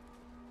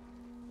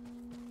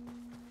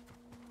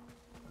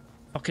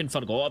 Fucking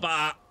forgot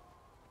about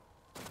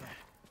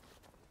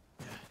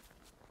that.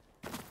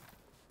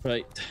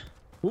 Right.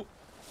 Ooh,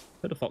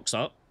 who the fuck's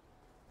that?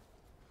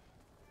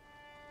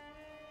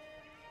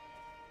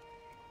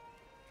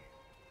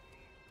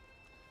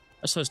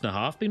 This hasn't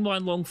half been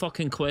one long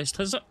fucking quest,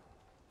 has it?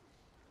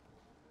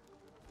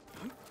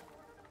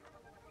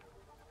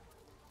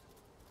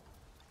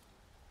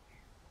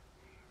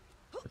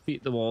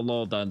 Defeat the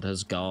warlord and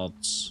his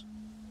guards.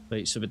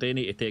 Right, so we do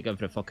need to take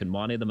every fucking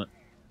one of them.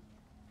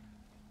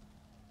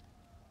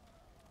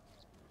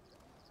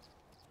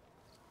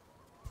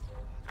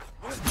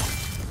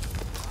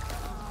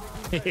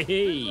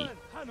 Hey,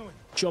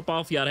 chop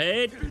off your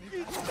head.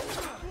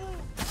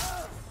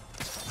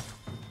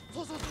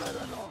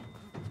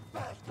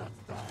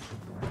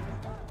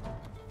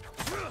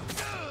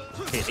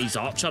 Hit these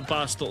archer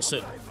bastards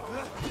out.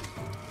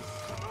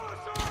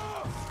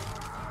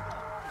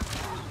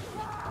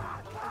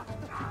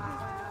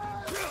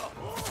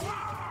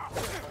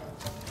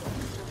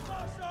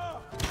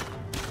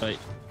 Right.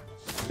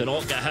 Do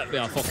not get hit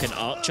with a fucking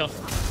archer.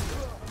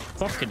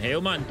 Fucking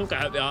hell, man. Don't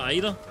get hit with that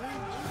either.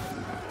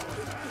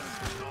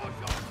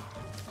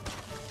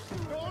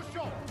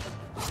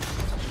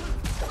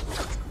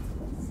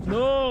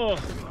 No!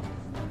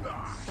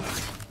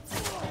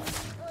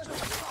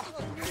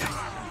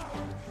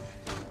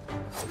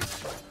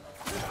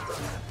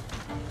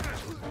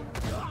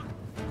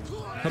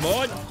 Come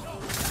on!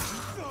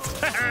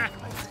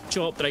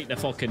 Chopped right in the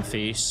fucking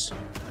face.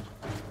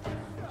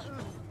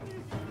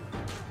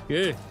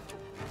 You.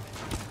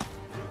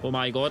 Oh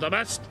my god, I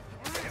missed.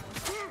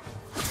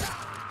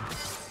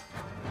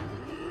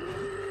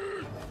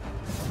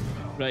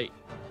 Right.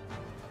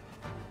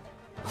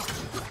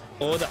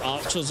 All the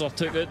archers are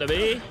took out the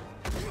way.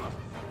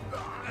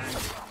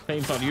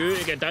 Time for you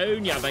to get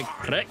down, you big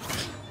prick.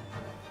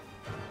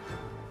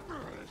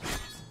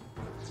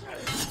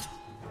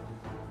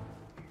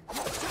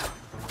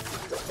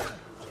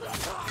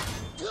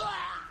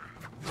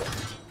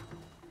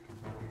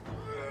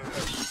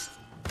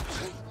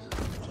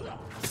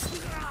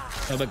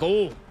 There we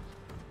go.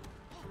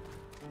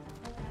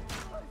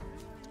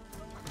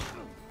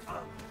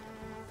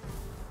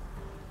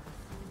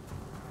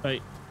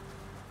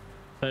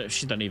 But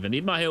she didn't even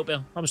need my help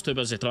here. I was too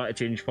busy trying to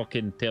change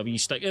fucking to a wee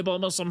sticky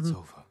bomb or It's something.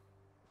 over.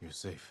 You're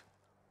safe.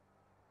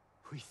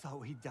 We thought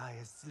we'd die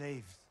as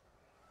slaves.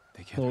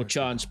 They can't No hurt you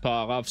chance, now.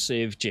 pal. I've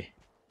saved you.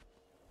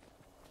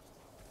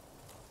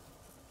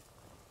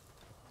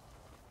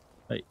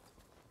 Right.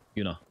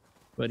 Yuna,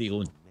 where are you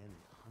going? Men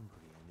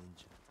hungry and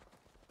injured.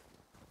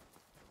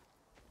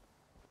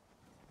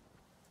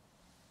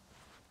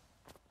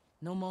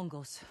 No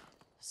Mongols.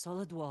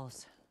 Solid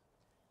walls.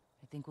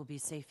 I think we'll be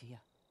safe here.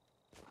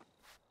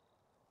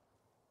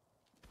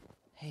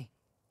 Hey.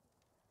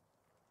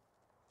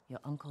 Your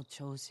uncle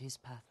chose his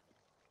path.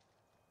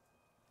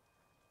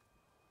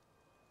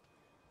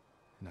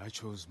 And I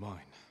chose mine.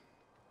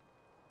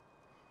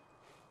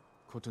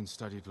 Khotun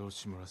studied Lord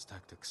Shimura's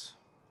tactics.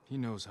 He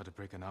knows how to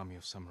break an army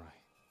of samurai.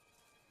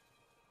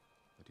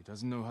 But he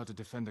doesn't know how to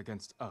defend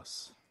against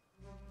us.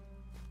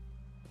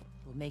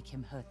 We'll make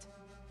him hurt.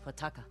 For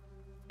Taka.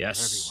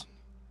 Yes.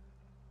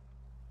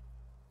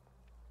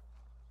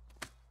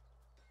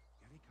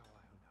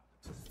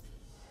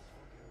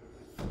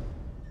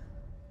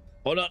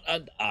 Honor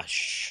and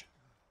Ash.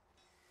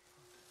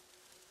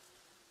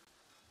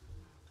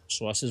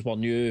 So this is our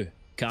new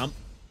camp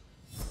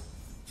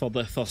for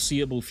the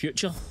foreseeable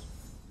future.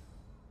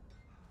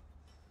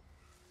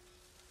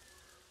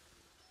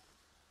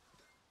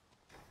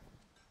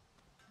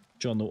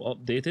 Journal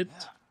updated.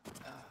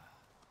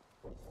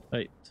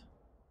 Right.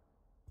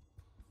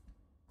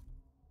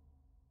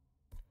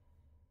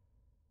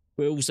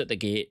 Wolves at the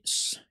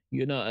gates.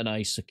 Yuna and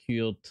I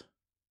secured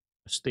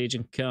a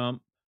staging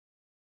camp,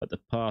 but the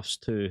paths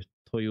to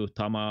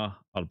Toyotama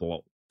are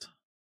blocked.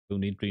 We'll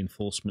need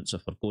reinforcements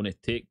if we're going to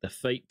take the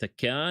fight to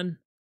Khan.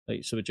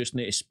 Right, so we just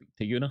need to speak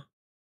to Yuna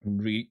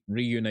and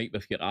reunite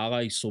with your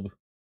allies. So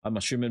I'm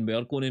assuming we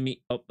are going to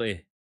meet up the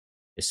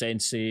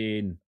Sensei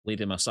and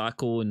Lady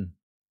Masako and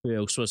who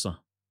else was there?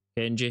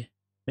 Kenji,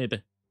 maybe.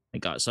 I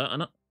think that's it,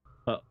 innit?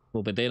 But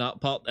we'll be doing that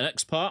part, the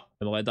next part,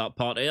 and we'll end that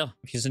part here.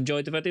 If you've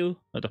enjoyed the video,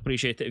 I'd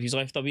appreciate it if you've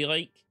left a wee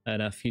like.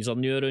 And if you're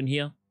new around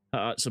here, hit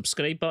that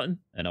subscribe button,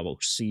 and I will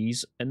see you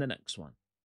in the next one.